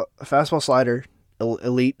fastball slider,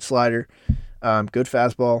 elite slider, good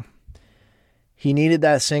fastball. He needed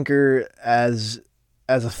that sinker as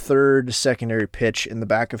a third secondary pitch in the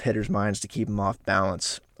back of hitters' minds to keep him off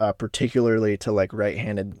balance, particularly to like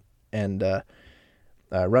right-handed and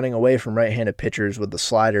running away from right-handed pitchers with the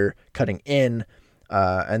slider cutting in.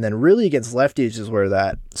 And then really against lefties is where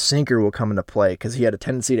that sinker will come into play, because he had a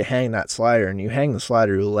tendency to hang that slider, and you hang the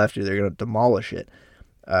slider to a lefty, they're going to demolish it.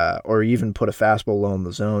 Or even put a fastball low in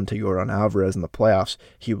the zone to Yordan Alvarez in the playoffs,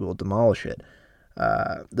 he will demolish it.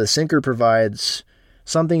 The sinker provides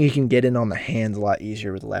something he can get in on the hands a lot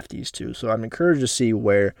easier with lefties too. So I'm encouraged to see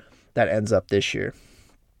where that ends up this year.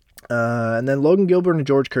 And then Logan Gilbert and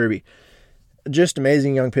George Kirby. Just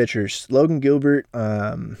amazing young pitchers. Logan Gilbert,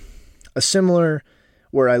 a similar,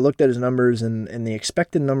 where I looked at his numbers and the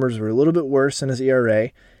expected numbers were a little bit worse than his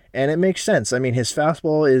ERA. And it makes sense. I mean, his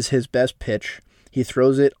fastball is his best pitch. He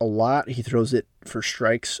throws it a lot. He throws it for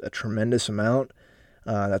strikes a tremendous amount.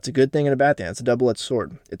 That's a good thing and a bad thing. It's a double-edged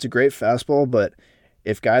sword. It's a great fastball, but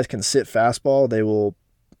if guys can sit fastball,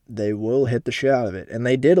 they will hit the shit out of it. And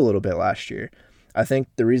they did a little bit last year. I think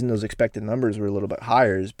the reason those expected numbers were a little bit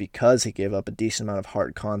higher is because he gave up a decent amount of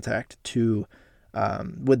hard contact to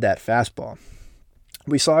with that fastball.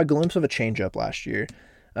 We saw a glimpse of a changeup last year,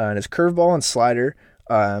 and his curveball and slider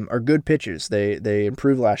are good pitches. They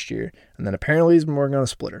improved last year, and then apparently he's been working on a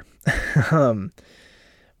splitter.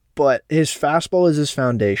 But his fastball is his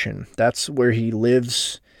foundation. That's where he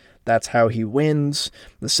lives. That's how he wins.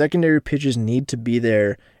 The secondary pitches need to be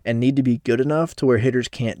there and need to be good enough to where hitters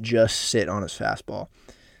can't just sit on his fastball.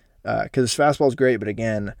 Because his fastball is great, but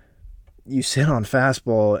again, you sit on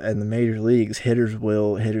fastball in the major leagues, hitters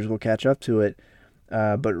will catch up to it.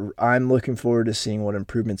 But I'm looking forward to seeing what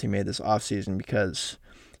improvements he made this offseason, because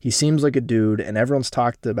he seems like a dude, and everyone's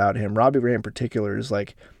talked about him. Robbie Ray in particular is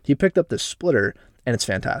like, he picked up this splitter, and it's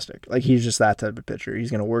fantastic. Like, he's just that type of pitcher.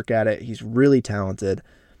 He's going to work at it. He's really talented.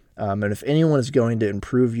 And if anyone is going to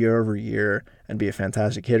improve year over year and be a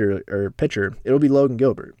fantastic hitter or pitcher, it'll be Logan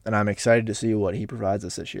Gilbert. And I'm excited to see what he provides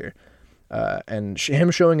us this year. And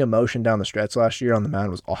him showing emotion down the stretch last year on the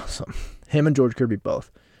mound was awesome. Him and George Kirby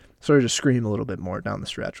both started to scream a little bit more down the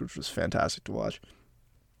stretch, which was fantastic to watch.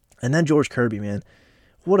 And then George Kirby, man,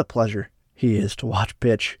 what a pleasure he is to watch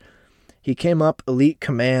pitch. He came up elite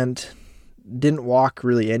command, didn't walk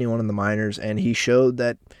really anyone in the minors, and he showed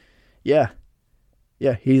that, yeah,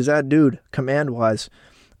 he's that dude, command-wise.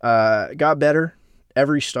 Got better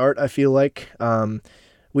every start, I feel like.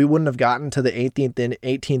 We wouldn't have gotten to the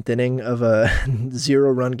 18th inning of a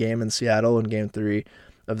 0-run game in Seattle in Game 3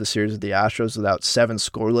 of the series with the Astros without 7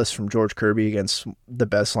 scoreless from George Kirby against the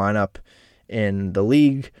best lineup in the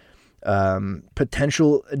league.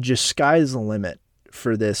 Potential, just sky's the limit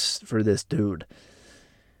for this dude.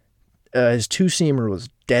 His two-seamer was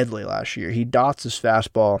deadly last year. He dots his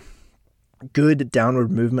fastball. Good downward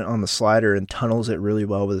movement on the slider and tunnels it really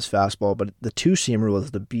well with his fastball. But the two-seamer was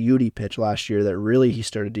the beauty pitch last year that really he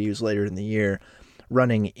started to use later in the year.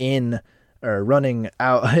 Running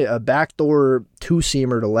out, a backdoor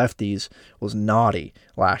two-seamer to lefties was naughty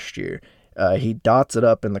last year. He dots it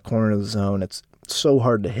up in the corner of the zone. It's so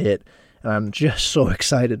hard to hit. And I'm just so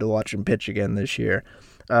excited to watch him pitch again this year.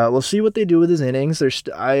 We'll see what they do with his innings.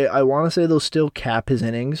 I want to say they'll still cap his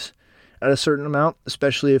innings at a certain amount,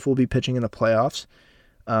 especially if we'll be pitching in the playoffs.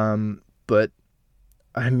 But,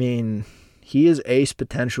 I mean, he is ace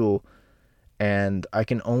potential, and I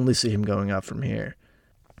can only see him going up from here.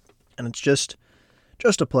 And it's just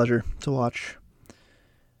a pleasure to watch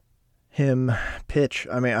him pitch.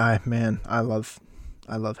 I mean, I love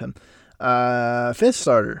him. Fifth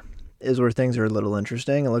starter is where things are a little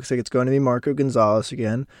interesting. It looks like it's going to be Marco Gonzalez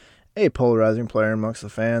again, a polarizing player amongst the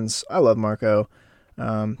fans. I love Marco.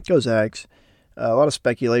 Go Zags. A lot of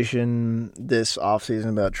speculation this offseason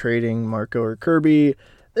about trading Marco or Kirby.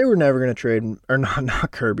 They were never going to trade, or not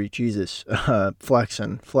Kirby, Jesus,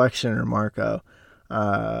 Flexen or Marco.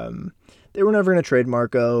 They were never going to trade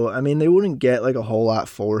Marco. I mean, they wouldn't get like a whole lot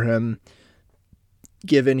for him,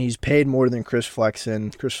 given he's paid more than Chris Flexen.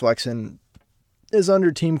 Chris Flexen is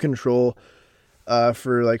under team control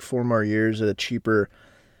for like 4 more years at a cheaper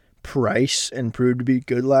price and proved to be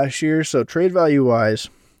good last year. So trade value wise,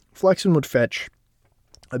 Flexen would fetch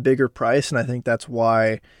a bigger price, and I think that's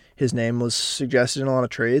why His name was suggested in a lot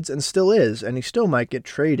of trades and still is, and he still might get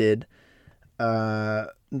traded.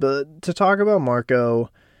 But to talk about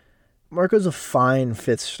Marco's a fine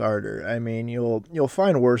fifth starter. I mean, you'll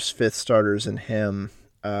find worse fifth starters than him.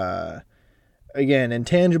 Again,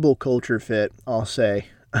 intangible culture fit, I'll say.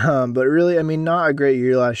 But really, I mean, not a great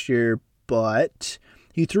year last year, but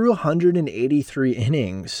he threw 183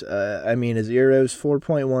 innings. I mean, his ERA was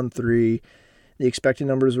 4.13. The expected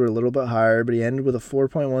numbers were a little bit higher, but he ended with a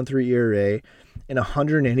 4.13 ERA in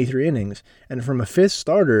 183 innings. And from a fifth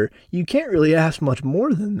starter, you can't really ask much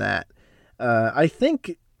more than that. I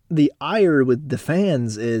think the ire with the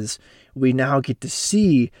fans is we now get to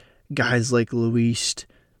see guys like Luis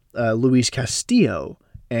Castillo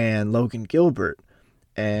and Logan Gilbert.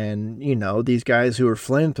 And, you know, these guys who are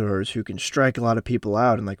flamethrowers who can strike a lot of people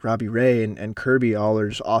out, and like Robbie Ray and Kirby, all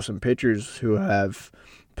those awesome pitchers who have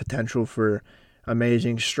potential for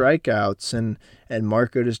amazing strikeouts, and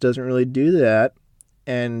Marco just doesn't really do that.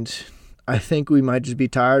 And I think we might just be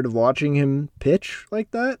tired of watching him pitch like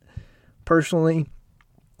that. Personally,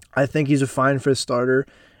 I think he's a fine fifth starter,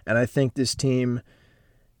 and I think this team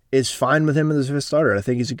is fine with him as a fifth starter. I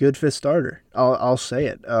think he's a good fifth starter. I'll say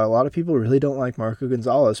it. A lot of people really don't like Marco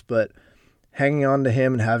Gonzalez, but hanging on to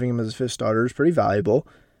him and having him as a fifth starter is pretty valuable,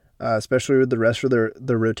 especially with the rest of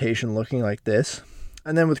the rotation looking like this.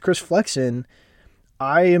 And then with Chris Flexen,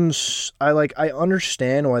 I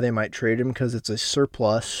understand why they might trade him because it's a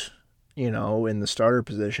surplus, you know, in the starter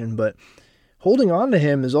position, but holding on to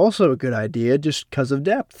him is also a good idea just because of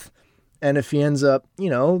depth. And if he ends up, you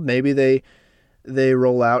know, maybe they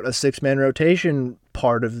roll out a six-man rotation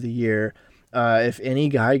part of the year. If any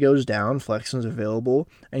guy goes down, Flexen's available,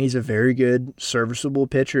 and he's a very good, serviceable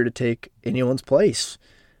pitcher to take anyone's place.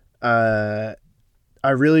 I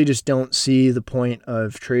really just don't see the point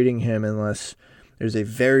of trading him unless there's a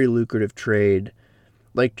very lucrative trade,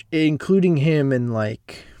 like including him in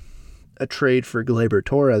like a trade for Gleyber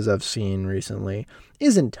Torres I've seen recently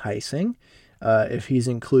is enticing. If he's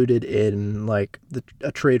included in like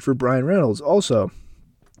a trade for Brian Reynolds, also,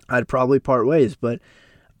 I'd probably part ways, but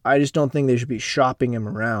I just don't think they should be shopping him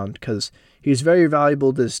around because he's very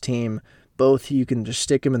valuable to this team. Both you can just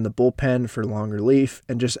stick him in the bullpen for long relief,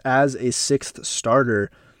 and just as a sixth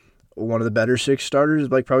starter, one of the better sixth starters,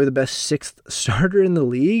 like probably the best sixth starter in the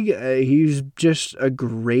league. He's just a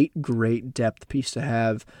great depth piece to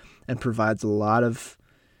have and provides a lot of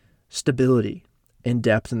stability in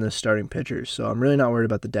depth in the starting pitchers. So I'm really not worried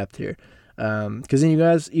about the depth here. Because then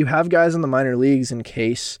you have guys in the minor leagues in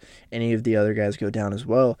case any of the other guys go down as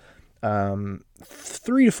well.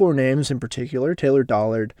 3 to 4 names in particular: Taylor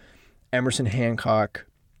Dollard, Emerson Hancock,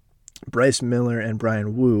 Bryce Miller, and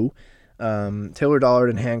Brian Wu. Taylor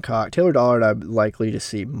Dollard I'm likely to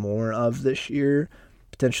see more of this year,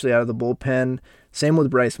 potentially out of the bullpen. Same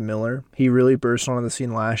with Bryce Miller. He really burst onto the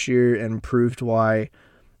scene last year and proved why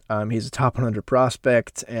he's a top 100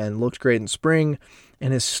 prospect and looked great in spring,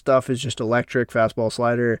 and his stuff is just electric, fastball,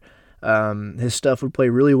 slider. His stuff would play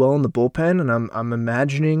really well in the bullpen, and I'm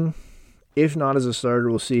imagining, if not as a starter,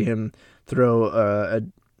 we'll see him throw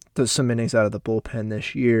some innings out of the bullpen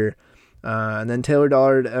this year. And then Taylor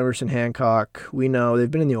Dollard, Emerson Hancock, we know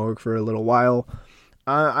they've been in the org for a little while.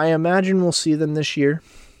 I imagine we'll see them this year.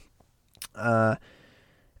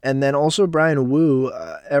 And then also Brian Wu.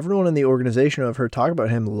 Everyone in the organization who I've heard talk about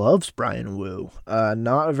him loves Brian Wu.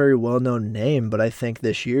 Not a very well-known name, but I think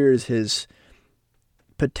this year is his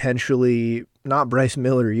potentially, not Bryce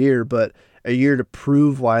Miller year, but a year to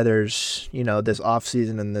prove why there's, you know, this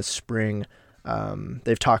offseason and this spring.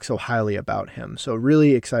 They've talked so highly about him. So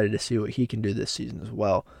really excited to see what he can do this season as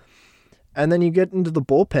well. And then you get into the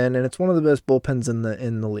bullpen, and it's one of the best bullpens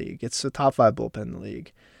in the league. It's a top 5 bullpen in the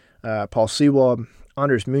league. Paul Sewald,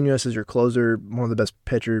 Andres Munoz is your closer, one of the best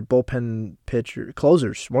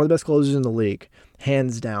closers, one of the best closers in the league,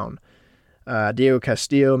 hands down. Diego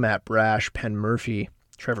Castillo, Matt Brash, Penn Murphy,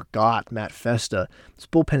 Trevor Gott, Matt Festa. This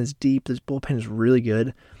bullpen is deep. This bullpen is really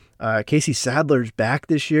good. Casey Sadler's back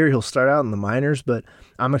this year. He'll start out in the minors, but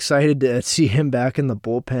I'm excited to see him back in the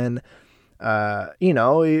bullpen. You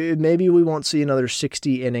know, maybe we won't see another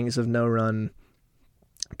 60 innings of no-run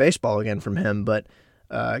baseball again from him, but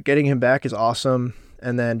getting him back is awesome.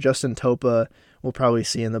 And then Justin Topa we'll probably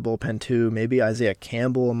see in the bullpen too. Maybe Isaiah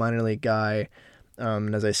Campbell, a minor league guy.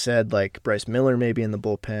 And as I said, like Bryce Miller maybe in the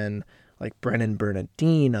bullpen, like Brennan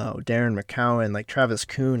Bernardino, Darren McCowan, like Travis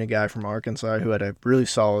Kuhn, a guy from Arkansas who had a really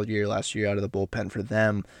solid year last year out of the bullpen for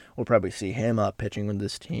them. We'll probably see him up pitching with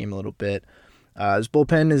this team a little bit. His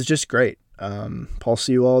bullpen is just great. Paul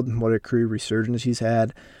Sewald, what a career resurgence he's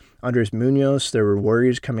had. Andres Munoz, there were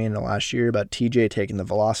worries coming into last year about TJ taking the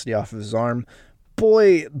velocity off of his arm.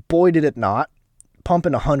 boy, did it not.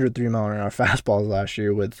 Pumping 103 mile an hour fastballs last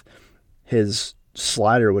year with his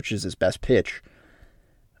slider, which is his best pitch.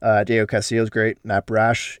 Diego Castillo's great. Matt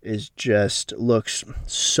Brash looks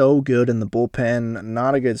so good in the bullpen.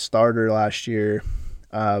 Not a good starter last year,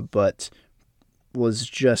 but was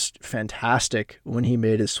just fantastic when he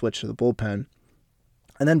made his switch to the bullpen.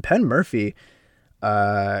 And then Penn Murphy.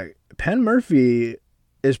 Penn Murphy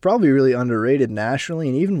is probably really underrated nationally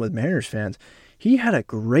and even with Mariners fans. He had a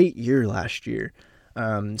great year last year.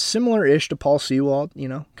 Similar-ish to Paul Sewald,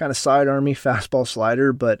 kind of side army fastball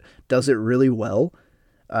slider, but does it really well.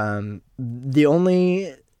 The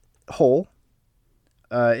only hole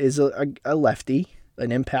is a lefty,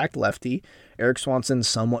 an impact lefty. Eric Swanson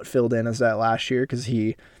somewhat filled in as that last year because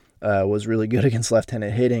he was really good against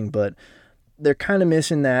left-handed hitting, but they're kind of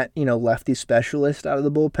missing that, lefty specialist out of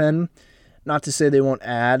the bullpen. Not to say they won't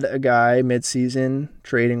add a guy midseason,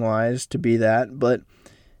 trading-wise, to be that, but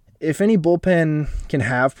if any bullpen can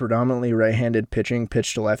have predominantly right-handed pitching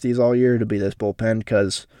pitched to lefties all year, it'll be this bullpen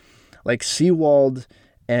because, like Sewald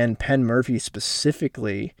and Penn Murphy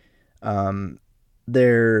specifically,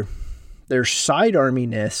 their side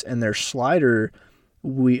arminess and their slider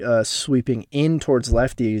sweeping in towards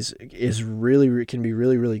lefties can be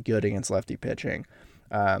really, really good against lefty pitching.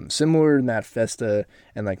 Similar in that Festa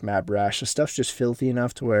and like Matt Brash, the stuff's just filthy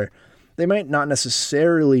enough to where they might not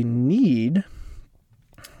necessarily need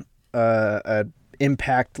a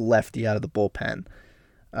impact lefty out of the bullpen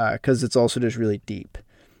because it's also just really deep.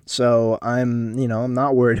 So I'm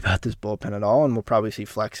not worried about this bullpen at all, and we'll probably see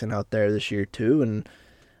Flexen out there this year too.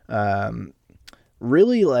 And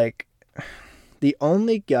really, like, the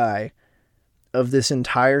only guy of this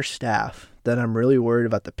entire staff that I'm really worried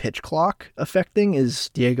about the pitch clock affecting is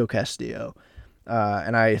Diego Castillo,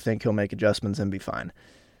 and I think he'll make adjustments and be fine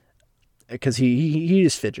because he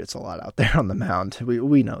just fidgets a lot out there on the mound.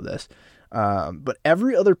 We know this, but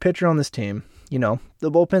every other pitcher on this team, the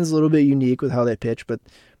bullpen's a little bit unique with how they pitch, but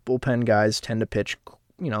bullpen guys tend to pitch,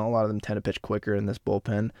 a lot of them tend to pitch quicker in this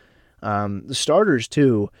bullpen. The starters,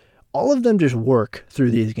 too, all of them just work through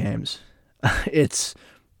these games. It's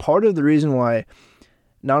part of the reason why,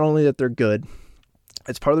 not only that they're good,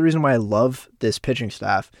 it's part of the reason why I love this pitching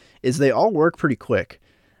staff, is they all work pretty quick.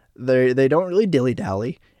 They don't really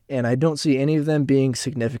dilly-dally, and I don't see any of them being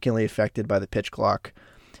significantly affected by the pitch clock.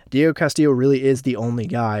 Diego Castillo really is the only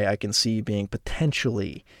guy I can see being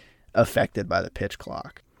potentially affected by the pitch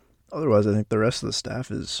clock. Otherwise, I think the rest of the staff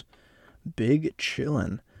is big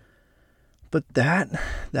chillin'. But that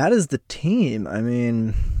is the team. I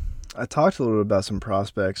mean, I talked a little bit about some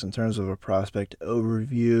prospects in terms of a prospect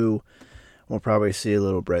overview. We'll probably see a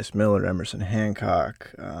little Bryce Miller, Emerson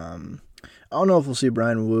Hancock. I don't know if we'll see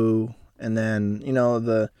Brian Wu. And then,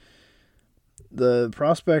 the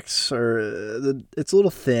prospects it's a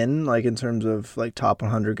little thin, like in terms of like top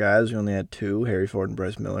 100 guys. We only had two, Harry Ford and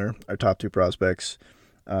Bryce Miller, our top two prospects.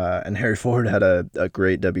 And Harry Ford had a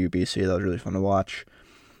great WBC that was really fun to watch.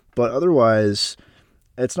 But otherwise,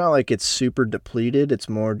 it's not like it's super depleted. It's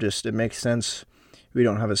more just, it makes sense. We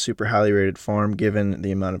don't have a super highly rated farm given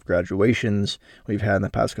the amount of graduations we've had in the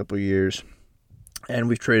past couple of years. And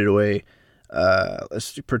we've traded away,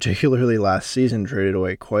 particularly last season, traded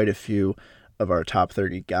away quite a few of our top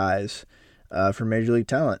 30 guys for Major League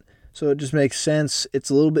talent. So it just makes sense. It's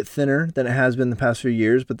a little bit thinner than it has been the past few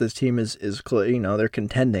years, but this team is they're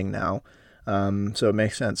contending now. So it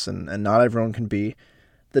makes sense. And not everyone can be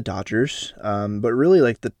the Dodgers. But really,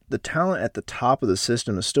 like, the talent at the top of the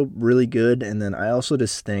system is still really good. And then I also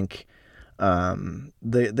just think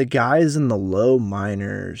the guys in the low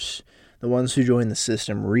minors, the ones who joined the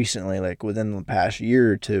system recently, like within the past year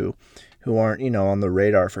or two, who aren't, on the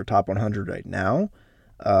radar for top 100 right now,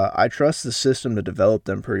 I trust the system to develop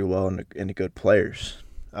them pretty well into good players.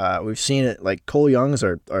 We've seen it, like Cole Young is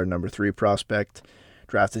our number 3 prospect,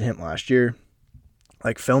 drafted him last year.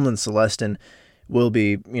 Like Philman Celestin will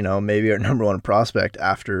be, maybe our number 1 prospect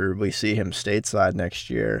after we see him stateside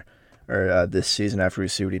next year or this season after we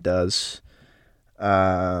see what he does.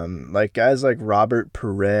 Like guys like Robert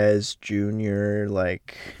Perez Jr.,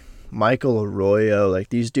 like Michael Arroyo, like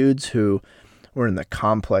these dudes who were in the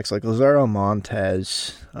complex, like Lazaro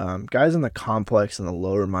Montes, guys in the complex and the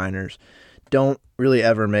lower minors don't really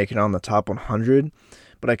ever make it on the top 100,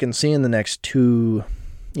 but I can see in the next 1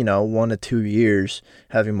 to 2 years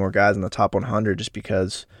having more guys in the top 100 just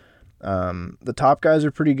because the top guys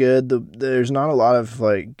are pretty good. There's not a lot of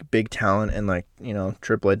like big talent and like,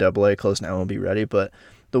 AAA, AA, close to MLB ready, but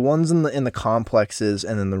the ones in the complexes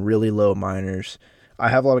and then the really low minors, I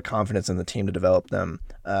have a lot of confidence in the team to develop them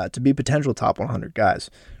to be potential top 100 guys.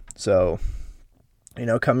 So,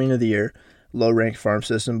 coming into the year, low-ranked farm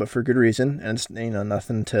system, but for good reason, and it's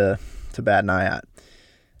nothing to bat an eye at.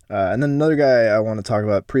 And then another guy I want to talk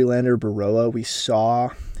about, Prelander Berroa.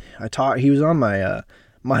 He was on my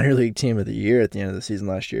minor league team of the year at the end of the season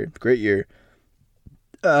last year. Great year.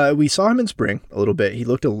 We saw him in spring a little bit. He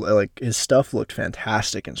looked like his stuff looked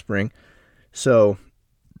fantastic in spring. So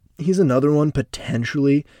he's another one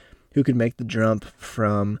potentially who could make the jump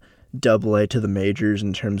from Double-A to the majors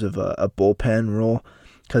in terms of a bullpen role,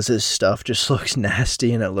 because his stuff just looks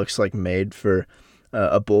nasty and it looks like made for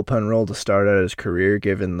a bullpen role to start out his career,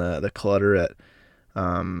 given the clutter at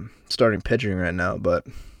starting pitching right now. But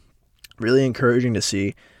really encouraging to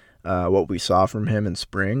see what we saw from him in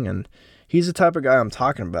spring, and he's the type of guy I'm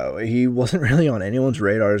talking about. He wasn't really on anyone's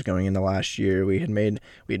radars going into last year. We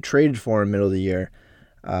had traded for him middle of the year,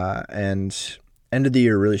 and ended the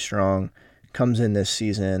year really strong. Comes in this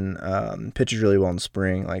season, pitches really well in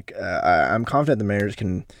spring. I'm confident the Mariners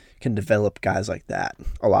can develop guys like that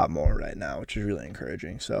a lot more right now, which is really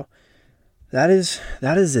encouraging. So that is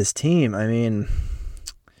this team. I mean,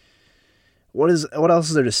 what else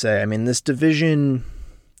is there to say? I mean, this division,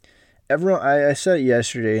 everyone, I said it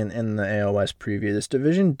yesterday in the AL West preview, this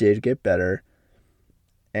division did get better,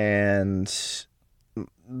 and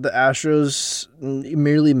the Astros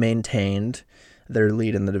merely maintained their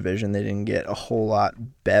lead in the division. They didn't get a whole lot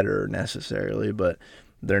better necessarily, but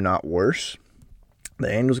they're not worse.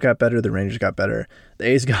 The Angels got better, the Rangers got better, the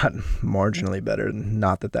A's got marginally better,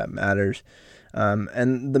 not that matters.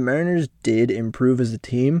 And the Mariners did improve as a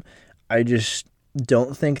team. I just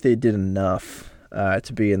don't think they did enough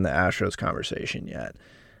to be in the Astros conversation yet.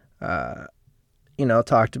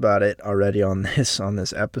 Talked about it already on this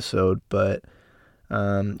episode, but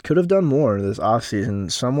could have done more this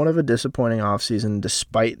offseason. Somewhat of a disappointing offseason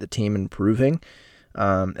despite the team improving.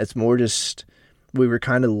 It's more just we were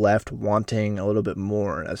kind of left wanting a little bit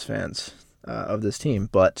more as fans of this team.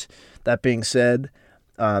 But that being said,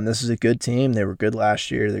 this is a good team. They were good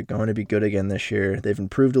last year. They're going to be good again this year. They've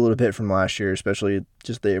improved a little bit from last year, especially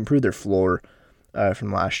just they improved their floor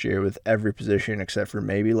from last year with every position except for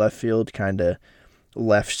maybe left field, kind of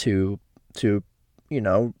left to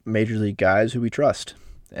major league guys who we trust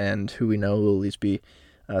and who we know will at least be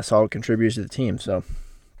solid contributors to the team. So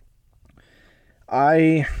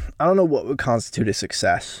I don't know what would constitute a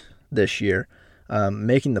success this year.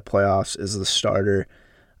 Making the playoffs is the starter.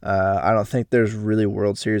 I don't think there's really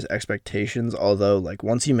World Series expectations, although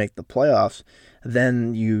once you make the playoffs,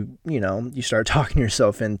 then you start talking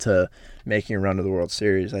yourself into making a run to the World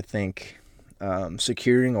Series. I think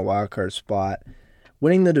securing a wild card spot,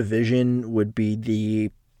 winning the division would be the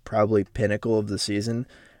probably pinnacle of the season.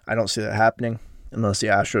 I don't see that happening unless the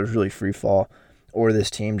Astros really free fall or this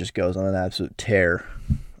team just goes on an absolute tear.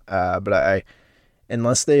 But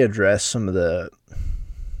unless they address some of the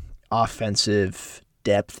offensive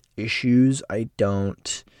depth issues, I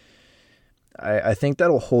think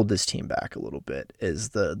that'll hold this team back a little bit, is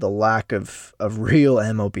the lack of real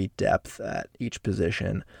MLB depth at each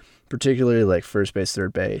position, particularly first base,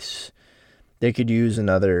 third base. They could use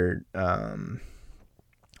another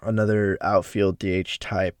outfield DH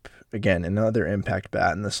type, again, another impact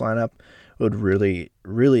bat in this lineup would really,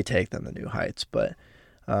 really take them to new heights. But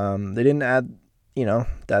they didn't add,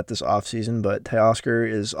 that this offseason, but Teoscar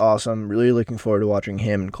is awesome. Really looking forward to watching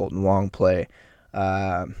him and Colton Wong play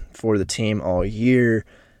for the team all year.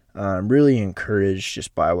 I'm really encouraged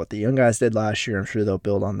just by what the young guys did last year. I'm sure they'll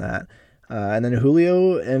build on that. And then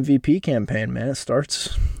Julio MVP campaign, man, it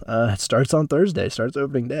starts on Thursday, starts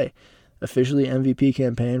opening day. Officially MVP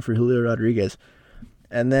campaign for Julio Rodriguez.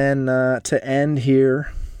 And then to end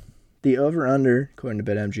here, the over-under, according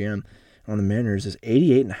to BetMGM, on the Mariners is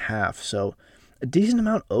 88.5. So a decent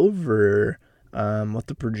amount over what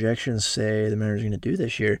the projections say the Mariners are going to do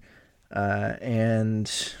this year.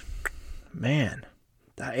 And, man,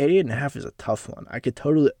 that 88.5 is a tough one. I could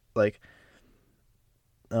totally, this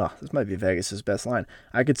might be Vegas' best line.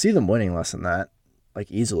 I could see them winning less than that,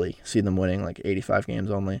 easily. See them winning, 85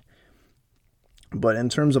 games only. But in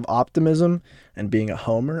terms of optimism and being a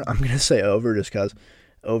homer, I'm going to say over just because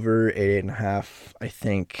over 88.5, I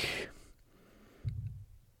think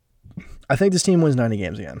this team wins 90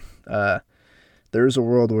 games again. There's a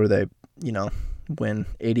world where they, win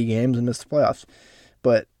 80 games and miss the playoffs.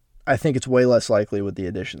 But I think it's way less likely with the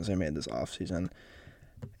additions they made this offseason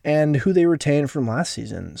and who they retained from last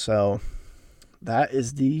season. So that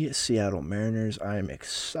is the Seattle Mariners. I am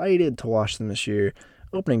excited to watch them this year.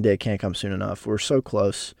 Opening day can't come soon enough. We're so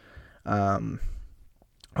close.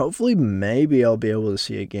 Hopefully, maybe I'll be able to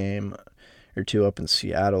see a game or two up in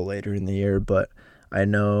Seattle later in the year, but I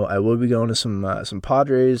know I will be going to some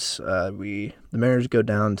Padres. The Mariners go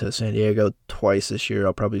down to San Diego twice this year.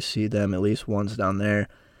 I'll probably see them at least once down there,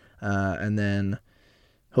 and then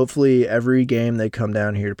hopefully every game they come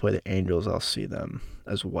down here to play the Angels, I'll see them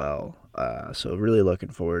as well. So really looking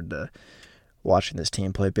forward to watching this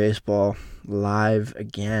team play baseball live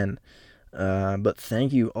again. But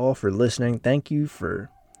thank you all for listening. Thank you for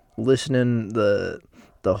listening the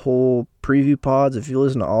whole preview pods. If you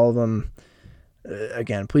listen to all of them,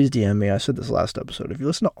 again, please DM me. I said this last episode. If you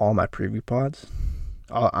listen to all my preview pods,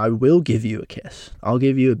 I will give you a kiss. I'll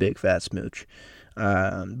give you a big fat smooch.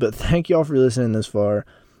 But thank you all for listening this far.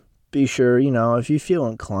 Be sure, if you feel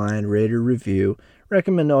inclined, rate or review.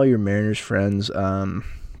 Recommend to all your Mariners friends.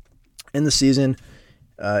 In the season,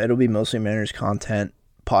 it'll be mostly Mariners content.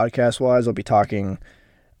 Podcast-wise, I'll be talking,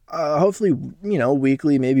 hopefully,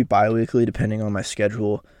 weekly, maybe bi-weekly, depending on my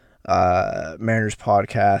schedule. Mariners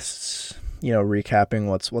podcasts, recapping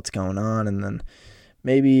what's going on, and then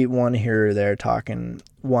maybe one here or there talking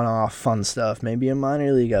one-off fun stuff. Maybe a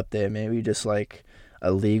minor league update. Maybe just like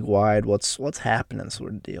a league-wide what's happening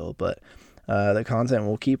sort of deal. But the content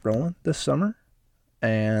will keep rolling this summer,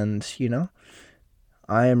 and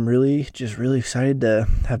I am really excited to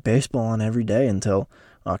have baseball on every day until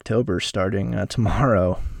October, starting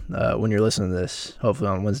tomorrow. When you're listening to this, hopefully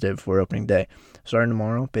on Wednesday before opening day, starting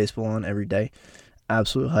tomorrow, baseball on every day.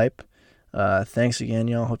 Absolute hype. Thanks again,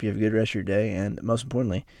 y'all. Hope you have a good rest of your day, and most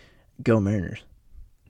importantly, go Mariners.